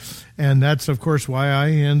often. And that's, of course, why I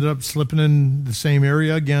ended up slipping in the same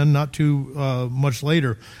area again, not too much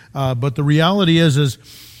later. But the reality is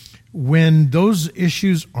when those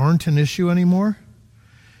issues aren't an issue anymore,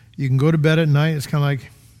 you can go to bed at night. It's kind of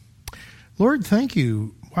like, Lord, thank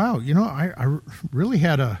you. Wow, I really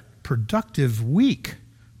had a productive week,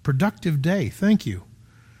 productive day. Thank you.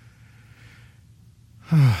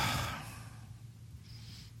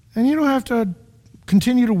 And you don't have to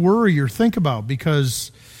continue to worry or think about,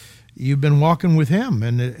 because you've been walking with Him,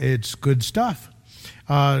 and it's good stuff.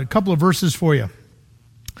 A couple of verses for you.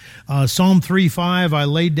 Psalm 3:5, I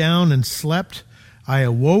laid down and slept. I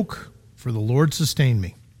awoke, for the Lord sustained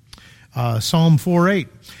me. Psalm 4:8,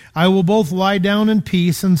 I will both lie down in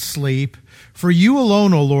peace and sleep, for you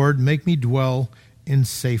alone, O Lord, make me dwell in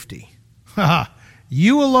safety.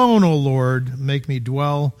 You alone, O Lord, make me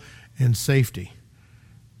dwell in safety.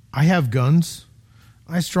 I have guns.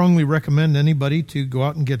 I strongly recommend anybody to go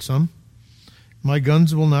out and get some. My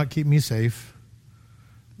guns will not keep me safe.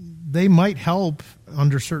 They might help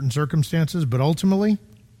under certain circumstances, but ultimately,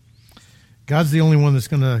 God's the only one that's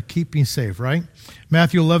going to keep me safe, right?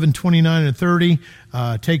 Matthew 11:29 and 30,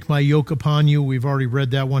 take my yoke upon you. We've already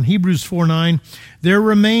read that one. Hebrews 4:9, there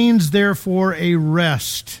remains therefore a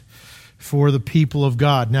rest for the people of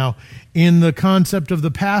God. Now, in the concept of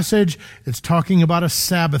the passage, it's talking about a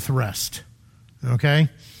Sabbath rest, okay?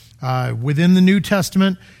 Within the New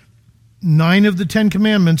Testament, 9 of the 10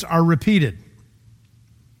 commandments are repeated.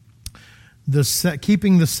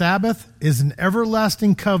 Keeping the Sabbath is an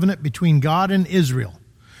everlasting covenant between God and Israel.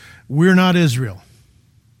 We're not Israel.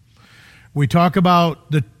 We talk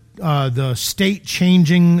about the state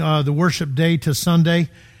changing the worship day to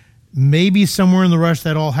Sunday. Maybe somewhere in the rest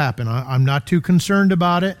that all happened. I'm not too concerned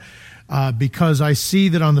about it because I see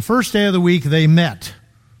that on the first day of the week they met.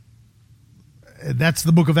 That's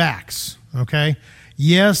the book of Acts, okay?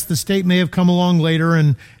 Yes, the state may have come along later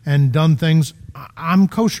and done things. I'm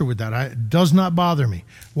kosher with that. It does not bother me.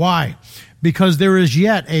 Why? Because there is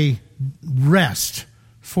yet a rest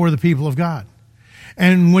for the people of God.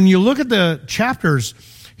 And when you look at the chapters,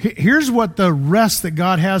 here's what the rest that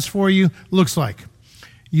God has for you looks like.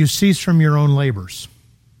 you cease from your own labors.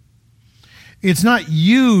 It's not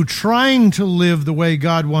you trying to live the way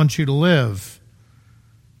God wants you to live.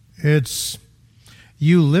 It's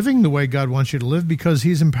you living the way God wants you to live because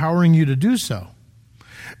he's empowering you to do so.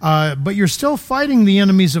 But you're still fighting the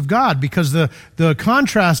enemies of God, because the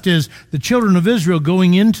contrast is the children of Israel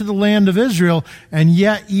going into the land of Israel, and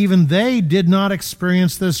yet even they did not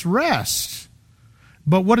experience this rest.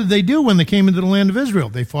 But what did they do when they came into the land of Israel?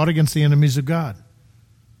 They fought against the enemies of God.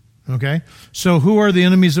 Okay? So who are the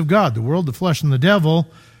enemies of God? The world, the flesh, and the devil.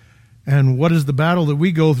 And what is the battle that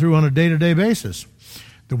we go through on a day-to-day basis?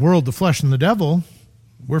 The world, the flesh, and the devil,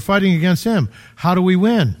 we're fighting against him. How do we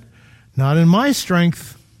win? Not in my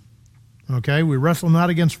strength. Okay, we wrestle not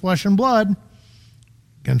against flesh and blood,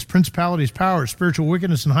 against principalities, powers, spiritual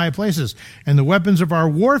wickedness in high places. And the weapons of our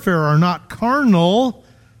warfare are not carnal,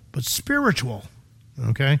 but spiritual.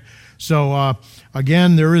 Okay, so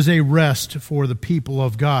again, there is a rest for the people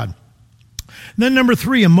of God. Then number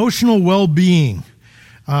 3, emotional well-being.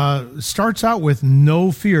 Starts out with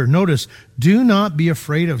no fear. Notice, do not be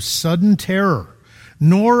afraid of sudden terror,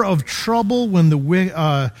 nor of trouble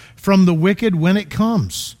from the wicked when it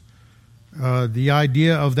comes. The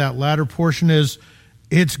idea of that latter portion is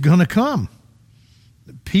it's going to come.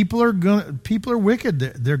 People are wicked.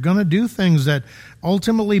 They're going to do things that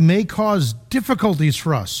ultimately may cause difficulties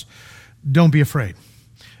for us. Don't be afraid.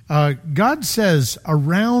 God says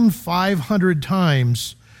around 500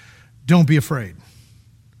 times, don't be afraid.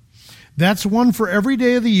 That's one for every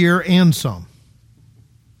day of the year and some.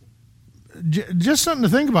 Just something to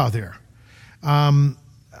think about there.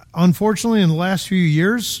 Unfortunately, in the last few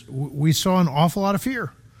years, we saw an awful lot of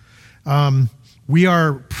fear. We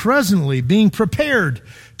are presently being prepared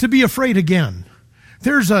to be afraid again.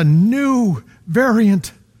 There's a new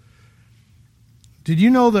variant. Did you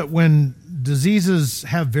know that when diseases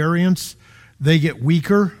have variants, they get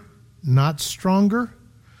weaker, not stronger?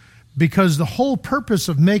 Because the whole purpose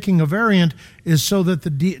of making a variant is so that the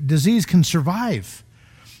disease can survive.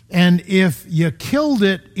 And if you killed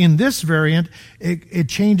it in this variant, it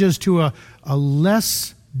changes to a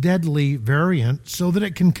less deadly variant so that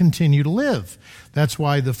it can continue to live. That's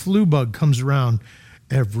why the flu bug comes around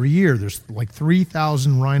every year. There's like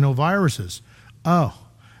 3,000 rhinoviruses. Oh,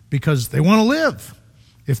 because they want to live.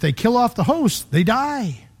 If they kill off the host, they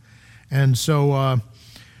die. And so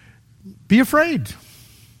be afraid.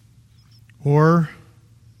 Or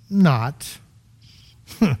not.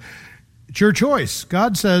 It's your choice.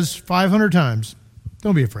 God says 500 times,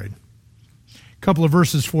 don't be afraid. A couple of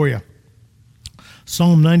verses for you.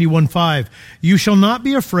 Psalm 91:5. You shall not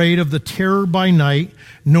be afraid of the terror by night,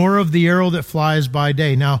 nor of the arrow that flies by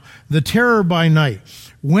day. Now, the terror by night.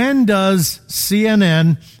 When does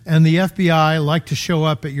CNN and the FBI like to show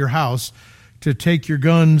up at your house to take your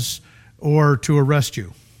guns or to arrest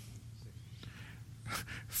you?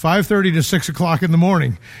 5:30 to 6 o'clock in the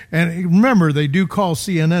morning. And remember, they do call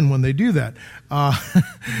CNN when they do that.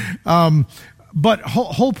 But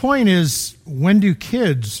whole point is, when do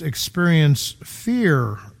kids experience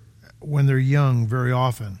fear when they're young very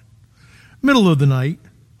often? Middle of the night.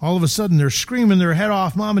 All of a sudden, they're screaming their head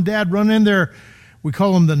off. Mom and Dad run in there. We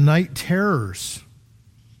call them the night terrors.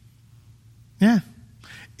 Yeah.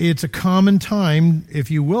 It's a common time, if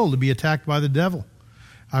you will, to be attacked by the devil.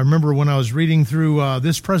 I remember when I was reading through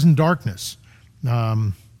This Present Darkness,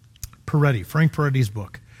 Frank Peretti's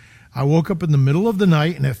book. I woke up in the middle of the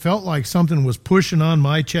night, and it felt like something was pushing on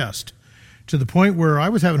my chest to the point where I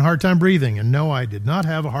was having a hard time breathing. And no, I did not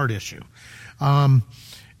have a heart issue. And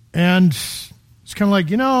it's kind of like,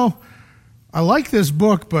 I like this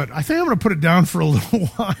book, but I think I'm going to put it down for a little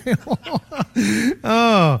while.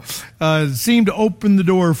 It seemed to open the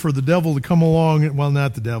door for the devil to come along. Well,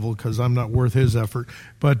 not the devil, because I'm not worth his effort,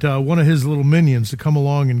 but one of his little minions to come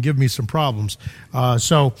along and give me some problems.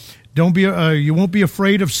 So don't be. You won't be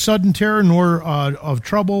afraid of sudden terror, nor of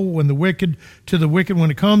trouble when the wicked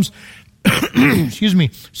when it comes. Excuse me.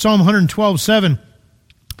 Psalm 112:7.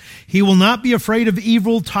 He will not be afraid of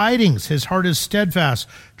evil tidings. His heart is steadfast,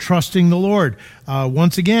 trusting the Lord.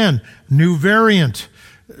 Once again, new variant.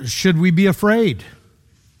 Should we be afraid?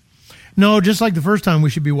 No, just like the first time, we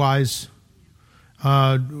should be wise.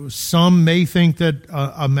 Some may think that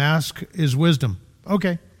a mask is wisdom.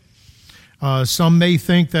 Okay. Some may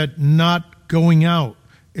think that not going out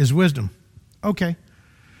is wisdom. Okay.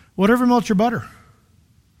 Whatever melts your butter.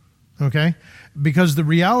 Okay? Because the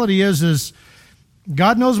reality is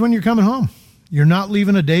God knows when you're coming home. You're not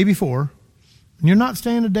leaving a day before, and you're not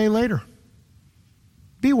staying a day later.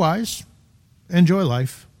 Be wise. Enjoy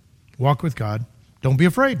life. Walk with God. Don't be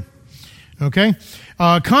afraid. Okay?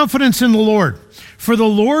 Confidence in the Lord. For the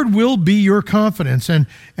Lord will be your confidence and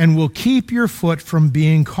will keep your foot from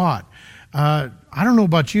being caught. I don't know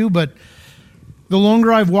about you, but the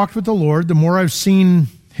longer I've walked with the Lord, the more I've seen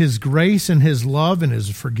His grace and His love and His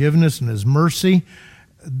forgiveness and His mercy,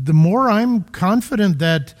 the more I'm confident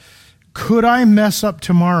that could I mess up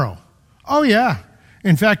tomorrow? Oh, yeah.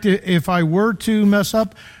 In fact, if I were to mess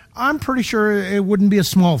up, I'm pretty sure it wouldn't be a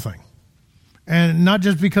small thing. And not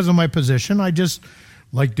just because of my position. I just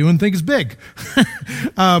like doing things big.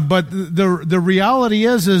 But the reality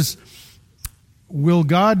is will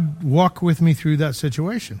God walk with me through that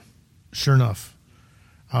situation? Sure enough.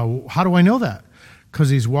 How do I know that? Because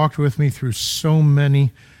He's walked with me through so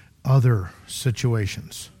many other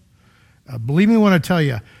situations. Believe me when I tell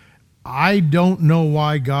you, I don't know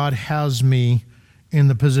why God has me in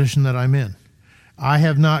the position that I'm in. I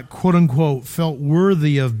have not, quote unquote, felt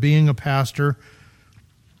worthy of being a pastor,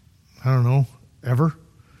 I don't know, ever.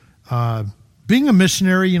 Being a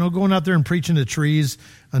missionary, going out there and preaching to trees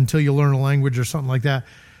until you learn a language or something like that,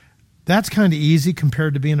 that's kind of easy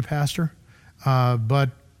compared to being a pastor.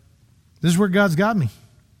 But this is where God's got me.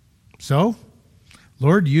 So,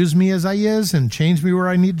 Lord, use me as I is and change me where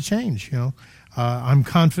I need to change, I'm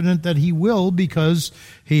confident that He will because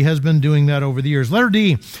He has been doing that over the years. Letter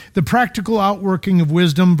D, the practical outworking of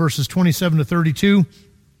wisdom, verses 27 to 32.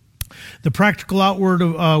 The practical outward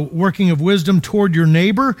working of wisdom toward your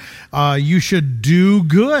neighbor, you should do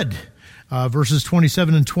good. Verses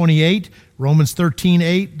 27 and 28, Romans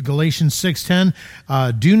 13:8, Galatians 6:10.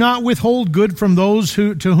 Do not withhold good from those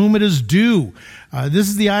to whom it is due. This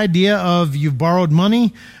is the idea of you've borrowed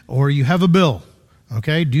money or you have a bill.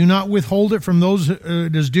 Okay, do not withhold it from those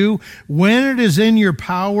it is due when it is in your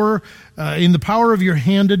power, in the power of your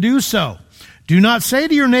hand to do so. Do not say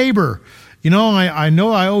to your neighbor, I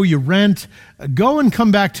know I owe you rent. Go and come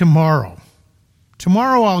back tomorrow.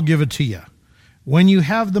 Tomorrow I'll give it to you. When you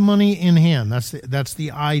have the money in hand, that's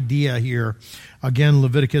the idea here. Again,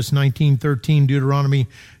 Leviticus 19:13, Deuteronomy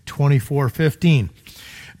 24:15.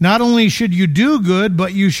 Not only should you do good,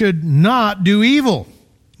 but you should not do evil.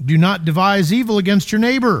 Do not devise evil against your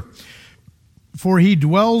neighbor, for he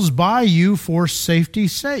dwells by you for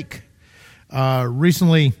safety's sake.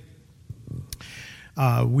 Recently,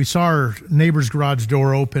 we saw our neighbor's garage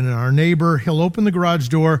door open, and our neighbor, he'll open the garage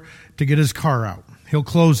door to get his car out. He'll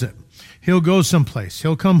close it. He'll go someplace.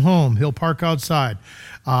 He'll come home. He'll park outside.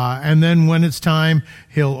 And then when it's time,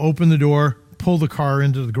 he'll open the door, pull the car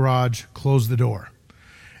into the garage, close the door.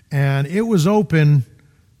 And it was open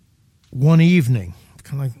one evening.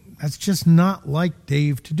 Kind of like, that's just not like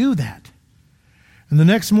Dave to do that. And the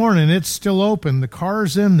next morning, it's still open. The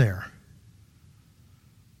car's in there.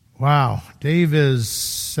 Wow. Dave is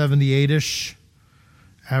 78-ish.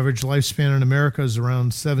 Average lifespan in America is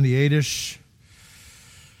around 78-ish.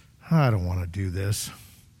 I don't want to do this.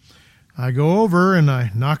 I go over and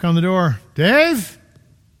I knock on the door. Dave?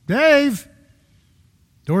 Dave?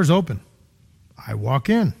 Door's open. I walk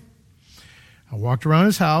in. I walked around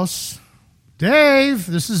his house. Dave,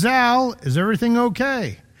 this is Al. Is everything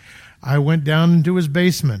okay? I went down into his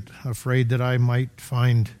basement, afraid that I might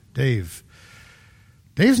find Dave.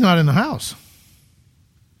 Dave's not in the house.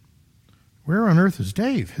 Where on earth is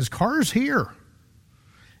Dave? His car's here.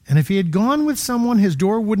 And if he had gone with someone, his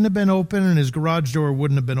door wouldn't have been open and his garage door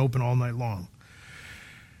wouldn't have been open all night long.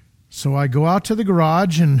 So I go out to the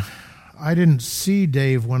garage, and I didn't see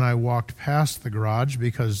Dave when I walked past the garage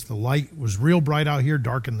because the light was real bright out here,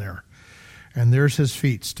 dark in there. And there's his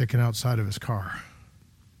feet sticking outside of his car.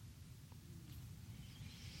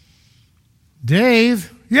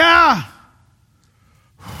 Dave? Yeah!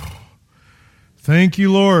 Thank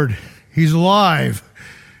you, Lord. He's alive.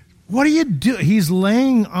 What do you do? He's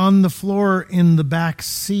laying on the floor in the back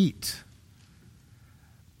seat.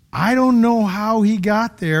 I don't know how he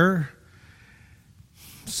got there.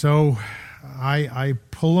 So I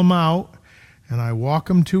pull him out and I walk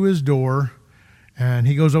him to his door, and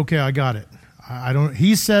he goes, "Okay, I got it."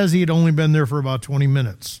 He says he had only been there for about 20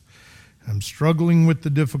 minutes. I'm struggling with the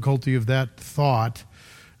difficulty of that thought.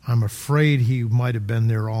 I'm afraid he might have been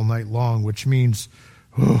there all night long, which means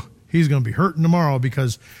he's going to be hurting tomorrow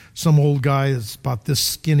because some old guy that's about this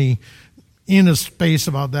skinny in a space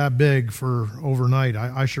about that big for overnight.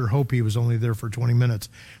 I sure hope he was only there for 20 minutes.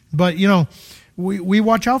 But, we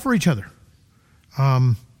watch out for each other.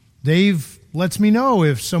 Dave lets me know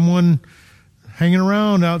if someone hanging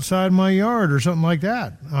around outside my yard or something like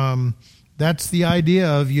that. That's the idea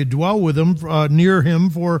of you dwell with him, near him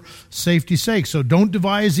for safety's sake. So don't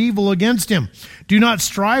devise evil against him. Do not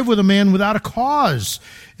strive with a man without a cause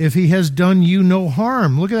if he has done you no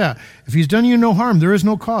harm. Look at that. If he's done you no harm, there is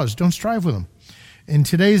no cause. Don't strive with him. In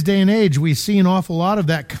today's day and age, we see an awful lot of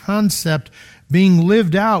that concept being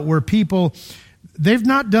lived out where people, they've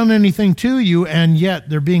not done anything to you, and yet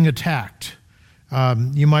they're being attacked.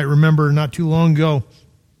 You might remember not too long ago,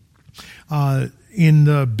 in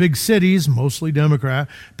the big cities, mostly Democrat,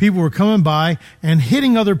 people were coming by and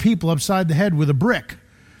hitting other people upside the head with a brick.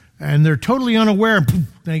 And they're totally unaware, and poof,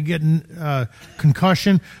 they get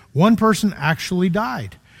concussion. One person actually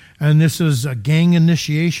died. And this is a gang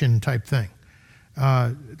initiation type thing.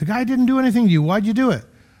 The guy didn't do anything to you. Why'd you do it?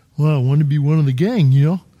 Well, I want to be one of the gang, you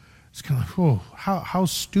know. It's kind of, oh, how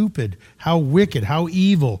stupid, how wicked, how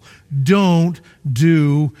evil. Don't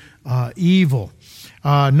do evil.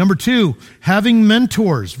 Number 2, having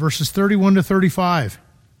mentors, verses 31 to 35.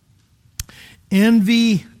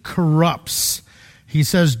 Envy corrupts. He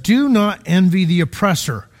says, do not envy the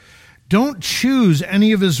oppressor. Don't choose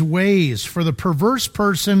any of his ways, for the perverse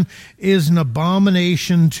person is an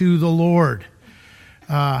abomination to the Lord.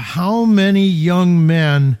 How many young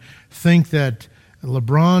men think that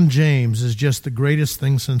LeBron James is just the greatest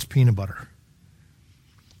thing since peanut butter?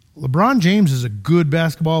 LeBron James is a good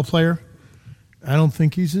basketball player. I don't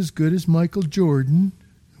think he's as good as Michael Jordan.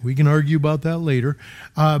 We can argue about that later.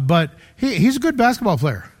 But he's a good basketball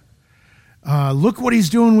player. Look what he's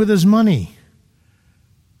doing with his money.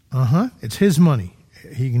 It's his money.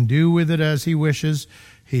 He can do with it as he wishes.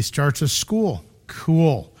 He starts a school.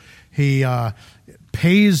 Cool. He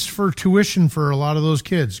pays for tuition for a lot of those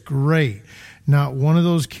kids. Great. Not one of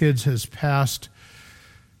those kids has passed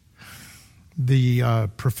the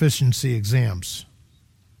proficiency exams.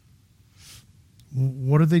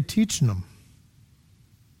 What are they teaching them?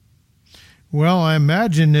 Well, I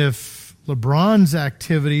imagine if LeBron's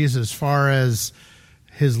activities as far as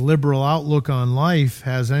his liberal outlook on life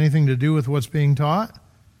has anything to do with what's being taught,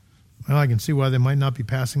 well, I can see why they might not be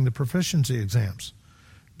passing the proficiency exams.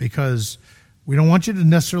 Because we don't want you to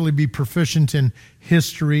necessarily be proficient in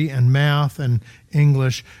history and math and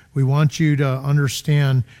English. We want you to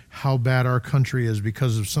understand how bad our country is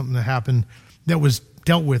because of something that happened that was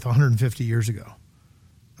dealt with 150 years ago.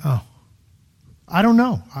 Oh, I don't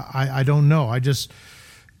know. I don't know. I just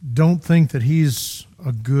don't think that he's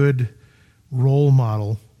a good role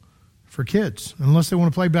model for kids unless they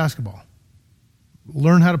want to play basketball.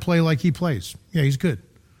 Learn how to play like he plays. Yeah, he's good.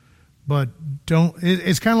 But don't.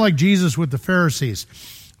 It's kind of like Jesus with the Pharisees.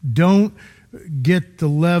 Don't get the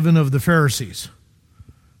leaven of the Pharisees.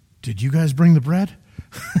 Did you guys bring the bread?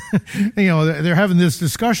 They're having this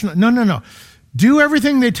discussion. No. Do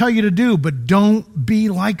everything they tell you to do, but don't be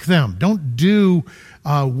like them. Don't do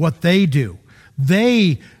what they do.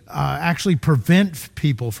 They actually prevent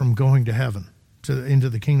people from going to heaven, into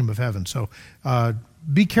the kingdom of heaven. So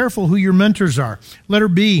be careful who your mentors are. Letter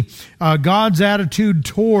B, God's attitude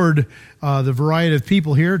toward the variety of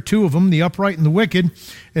people here. 2 of them, the upright and the wicked.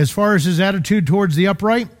 As far as his attitude towards the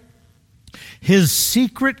upright, his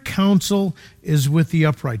secret counsel is with the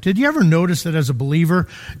upright. Did you ever notice that as a believer,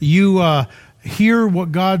 you hear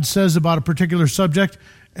what God says about a particular subject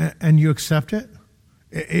and you accept it?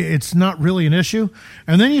 It's not really an issue.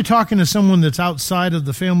 And then you're talking to someone that's outside of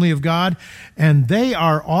the family of God, and they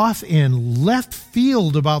are off in left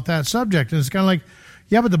field about that subject. And it's kind of like,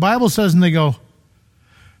 yeah, but the Bible says, and they go,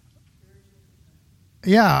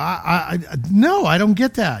 yeah, no, I don't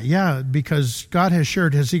get that. Yeah, because God has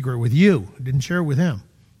shared his secret with you. Didn't share it with him.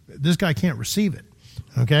 This guy can't receive it.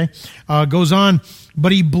 Okay? Goes on,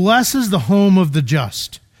 but he blesses the home of the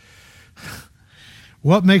just.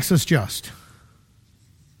 What makes us just?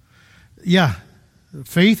 Yeah,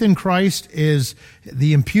 faith in Christ is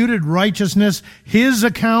the imputed righteousness. His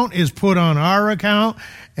account is put on our account,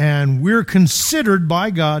 and we're considered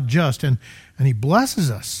by God just. And he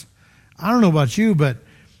blesses us. I don't know about you, but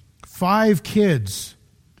 5 kids,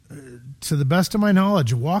 to the best of my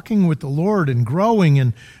knowledge, walking with the Lord and growing.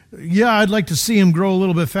 And yeah, I'd like to see him grow a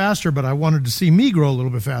little bit faster, but I wanted to see me grow a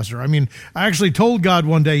little bit faster. I mean, I actually told God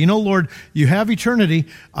one day, Lord, you have eternity.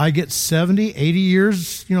 I get 70, 80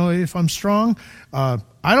 years, if I'm strong. I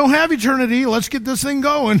don't have eternity. Let's get this thing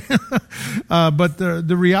going. But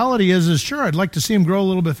the reality is sure, I'd like to see him grow a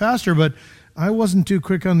little bit faster, but I wasn't too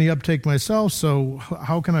quick on the uptake myself, so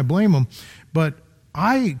how can I blame him? But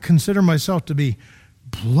I consider myself to be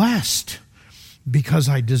blessed because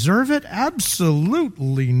I deserve it?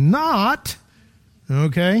 Absolutely not.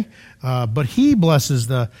 Okay? But he blesses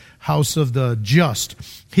the house of the just.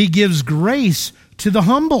 He gives grace to the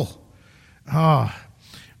humble.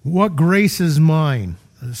 What grace is mine?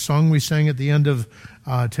 The song we sang at the end of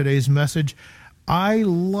today's message. I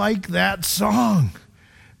like that song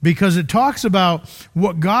because it talks about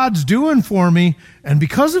what God's doing for me, and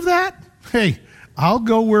because of that, hey, I'll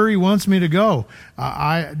go where He wants me to go.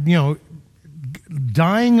 Dying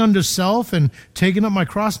unto self and taking up my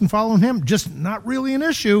cross and following Him, just not really an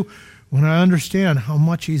issue when I understand how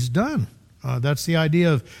much He's done. That's the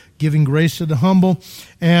idea of giving grace to the humble,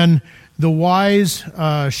 and the wise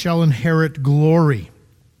shall inherit glory.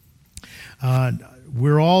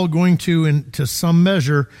 We're all going to some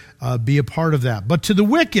measure, be a part of that. But to the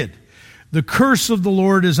wicked, the curse of the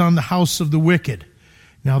Lord is on the house of the wicked.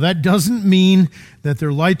 Now, that doesn't mean that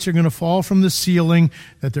their lights are going to fall from the ceiling,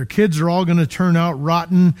 that their kids are all going to turn out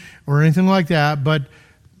rotten or anything like that, but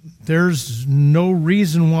there's no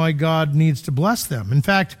reason why God needs to bless them. In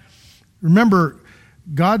fact, remember,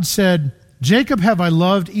 God said, Jacob have I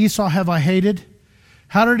loved, Esau have I hated.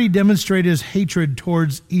 How did He demonstrate His hatred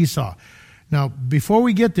towards Esau? Now, before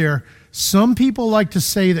we get there, some people like to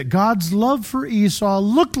say that God's love for Esau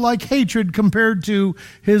looked like hatred compared to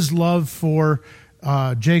His love for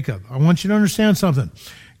Jacob. I want you to understand something.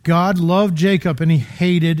 God loved Jacob and He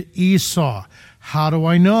hated Esau. How do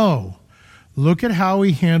I know? Look at how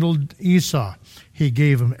He handled Esau. He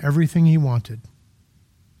gave him everything he wanted.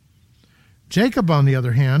 Jacob, on the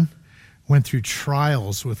other hand, went through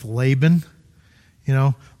trials with Laban.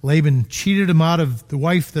 Laban cheated him out of the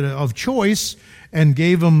wife of choice and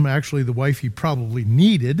gave him actually the wife he probably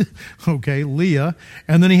needed, Leah.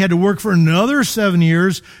 And then he had to work for another 7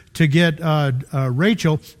 years to get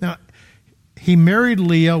Rachel. Now, he married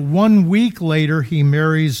Leah. 1 week later, he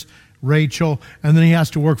marries Rachel, and then he has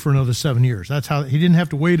to work for another 7 years. That's how he didn't have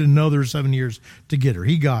to wait another 7 years to get her.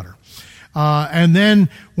 He got her. And then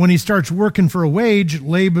when he starts working for a wage,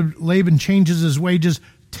 Laban changes his wages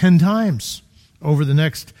 10 times over the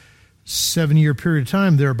next 7-year period of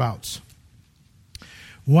time, thereabouts.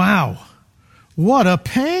 Wow, what a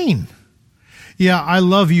pain. Yeah, I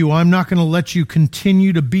love you. I'm not going to let you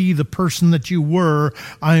continue to be the person that you were.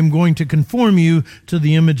 I am going to conform you to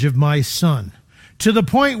the image of my Son. To the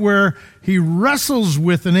point where he wrestles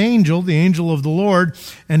with an angel, the angel of the Lord,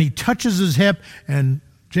 and he touches his hip, and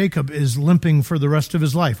Jacob is limping for the rest of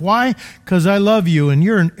his life. Why? Because I love you, and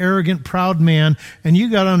you're an arrogant, proud man, and you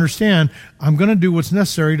got to understand, I'm going to do what's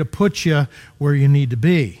necessary to put you where you need to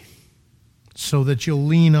be so that you'll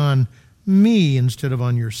lean on me instead of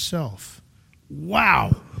on yourself.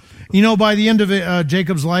 Wow. By the end of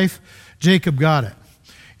Jacob's life, Jacob got it.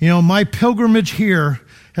 My pilgrimage here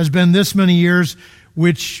has been this many years,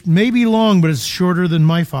 which may be long, but it's shorter than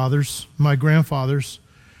my grandfather's.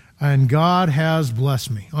 And God has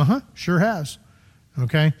blessed me. Sure has.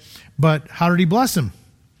 Okay? But how did He bless him?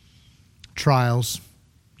 Trials,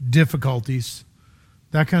 difficulties,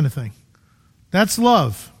 that kind of thing. That's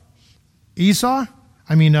love. Esau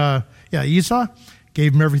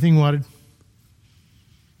gave him everything he wanted.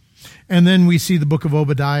 And then we see the book of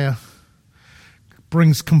Obadiah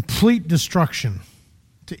brings complete destruction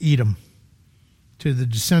to Edom, to the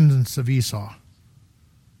descendants of Esau.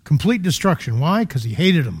 Complete destruction. Why? Because he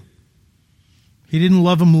hated him. He didn't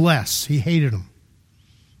love him less. He hated him.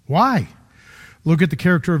 Why? Look at the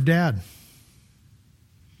character of Dad.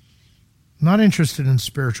 Not interested in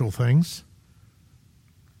spiritual things.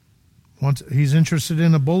 He's interested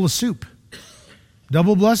in a bowl of soup.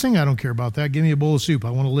 Double blessing? I don't care about that. Give me a bowl of soup.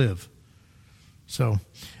 I want to live. So,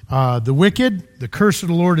 the wicked, the curse of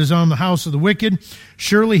the Lord is on the house of the wicked.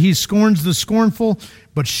 Surely He scorns the scornful,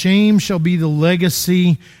 but shame shall be the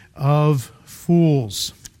legacy of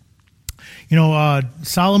fools.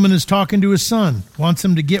 Solomon is talking to his son, wants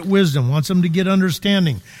him to get wisdom, wants him to get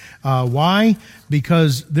understanding. Why?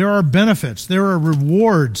 Because there are benefits, there are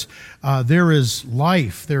rewards, there is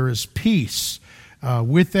life, there is peace.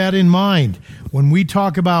 With that in mind, when we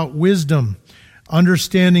talk about wisdom,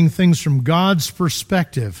 understanding things from God's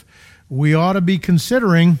perspective, we ought to be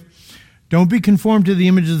considering, don't be conformed to the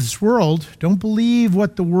image of this world. Don't believe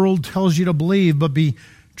what the world tells you to believe, but be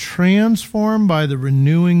transformed by the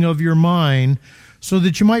renewing of your mind so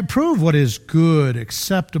that you might prove what is good,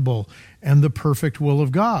 acceptable, and the perfect will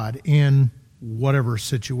of God in whatever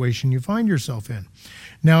situation you find yourself in.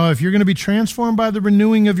 Now, if you're going to be transformed by the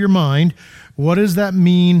renewing of your mind, what does that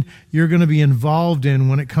mean you're going to be involved in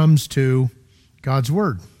when it comes to God's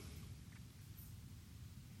Word?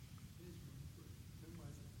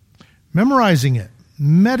 Memorizing it,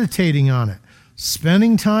 meditating on it,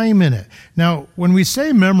 spending time in it. Now, when we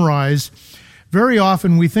say memorize, very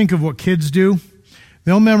often we think of what kids do.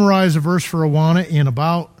 They'll memorize a verse for Awana in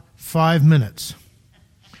about 5 minutes.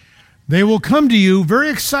 They will come to you very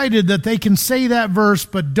excited that they can say that verse,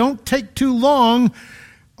 but don't take too long,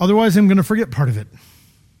 otherwise I'm going to forget part of it.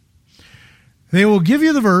 They will give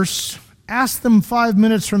you the verse, ask them 5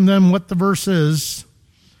 minutes from them what the verse is,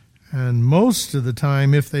 and most of the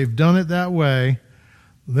time, if they've done it that way,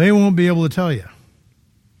 they won't be able to tell you.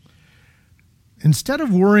 Instead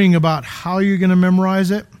of worrying about how you're going to memorize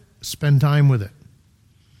it, spend time with it.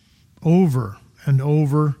 Over and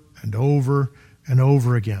over and over and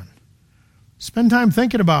over again. Spend time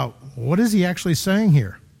thinking about, what is he actually saying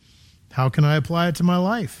here? How can I apply it to my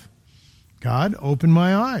life? God, open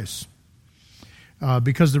my eyes.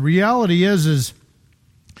 Because the reality is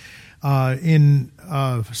in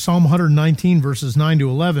Psalm 119, verses 9 to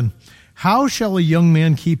 11, how shall a young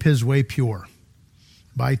man keep his way pure?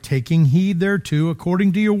 By taking heed thereto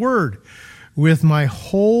according to your word. With my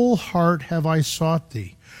whole heart have I sought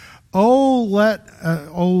thee. Let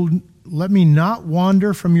me not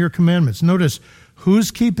wander from your commandments. Notice,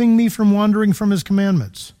 who's keeping me from wandering from his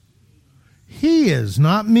commandments? He is,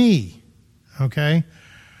 not me. Okay?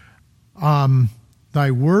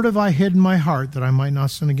 Thy word have I hid in my heart that I might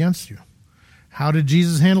not sin against you. How did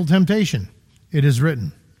Jesus handle temptation? It is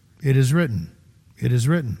written. It is written. It is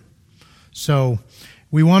written. So,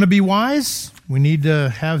 we want to be wise. We need to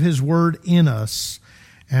have his word in us.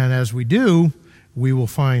 And as we do, we will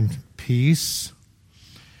find peace,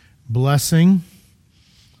 blessing.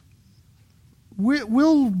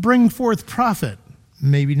 We'll bring forth profit,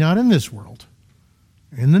 maybe not in this world,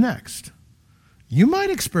 in the next. You might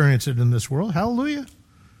experience it in this world. Hallelujah.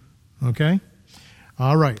 Okay?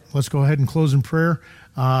 All right, let's go ahead and close in prayer.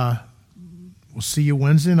 We'll see you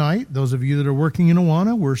Wednesday night. Those of you that are working in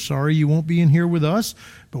Awana, we're sorry you won't be in here with us,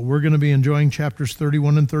 but we're going to be enjoying chapters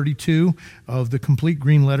 31 and 32 of the Complete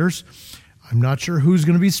Green Letters. I'm not sure who's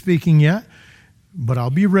going to be speaking yet, but I'll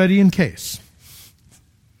be ready in case.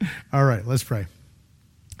 All right, let's pray.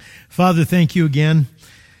 Father, thank you again.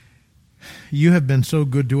 You have been so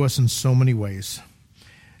good to us in so many ways.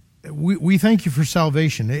 We thank you for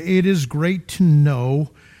salvation. It is great to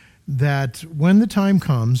know that when the time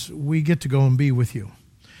comes, we get to go and be with you.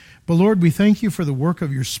 But Lord, we thank you for the work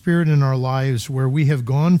of your Spirit in our lives, where we have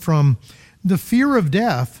gone from the fear of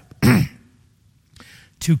death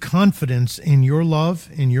to confidence in your love,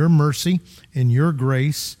 in your mercy, in your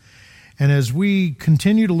grace. And as we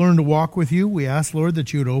continue to learn to walk with you, we ask, Lord,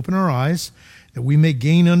 that you would open our eyes, that we may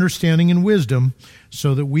gain understanding and wisdom,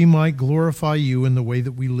 so that we might glorify you in the way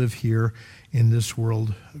that we live here in this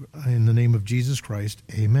world. In the name of Jesus Christ,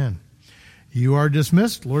 amen. You are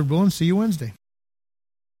dismissed. Lord willing, see you Wednesday.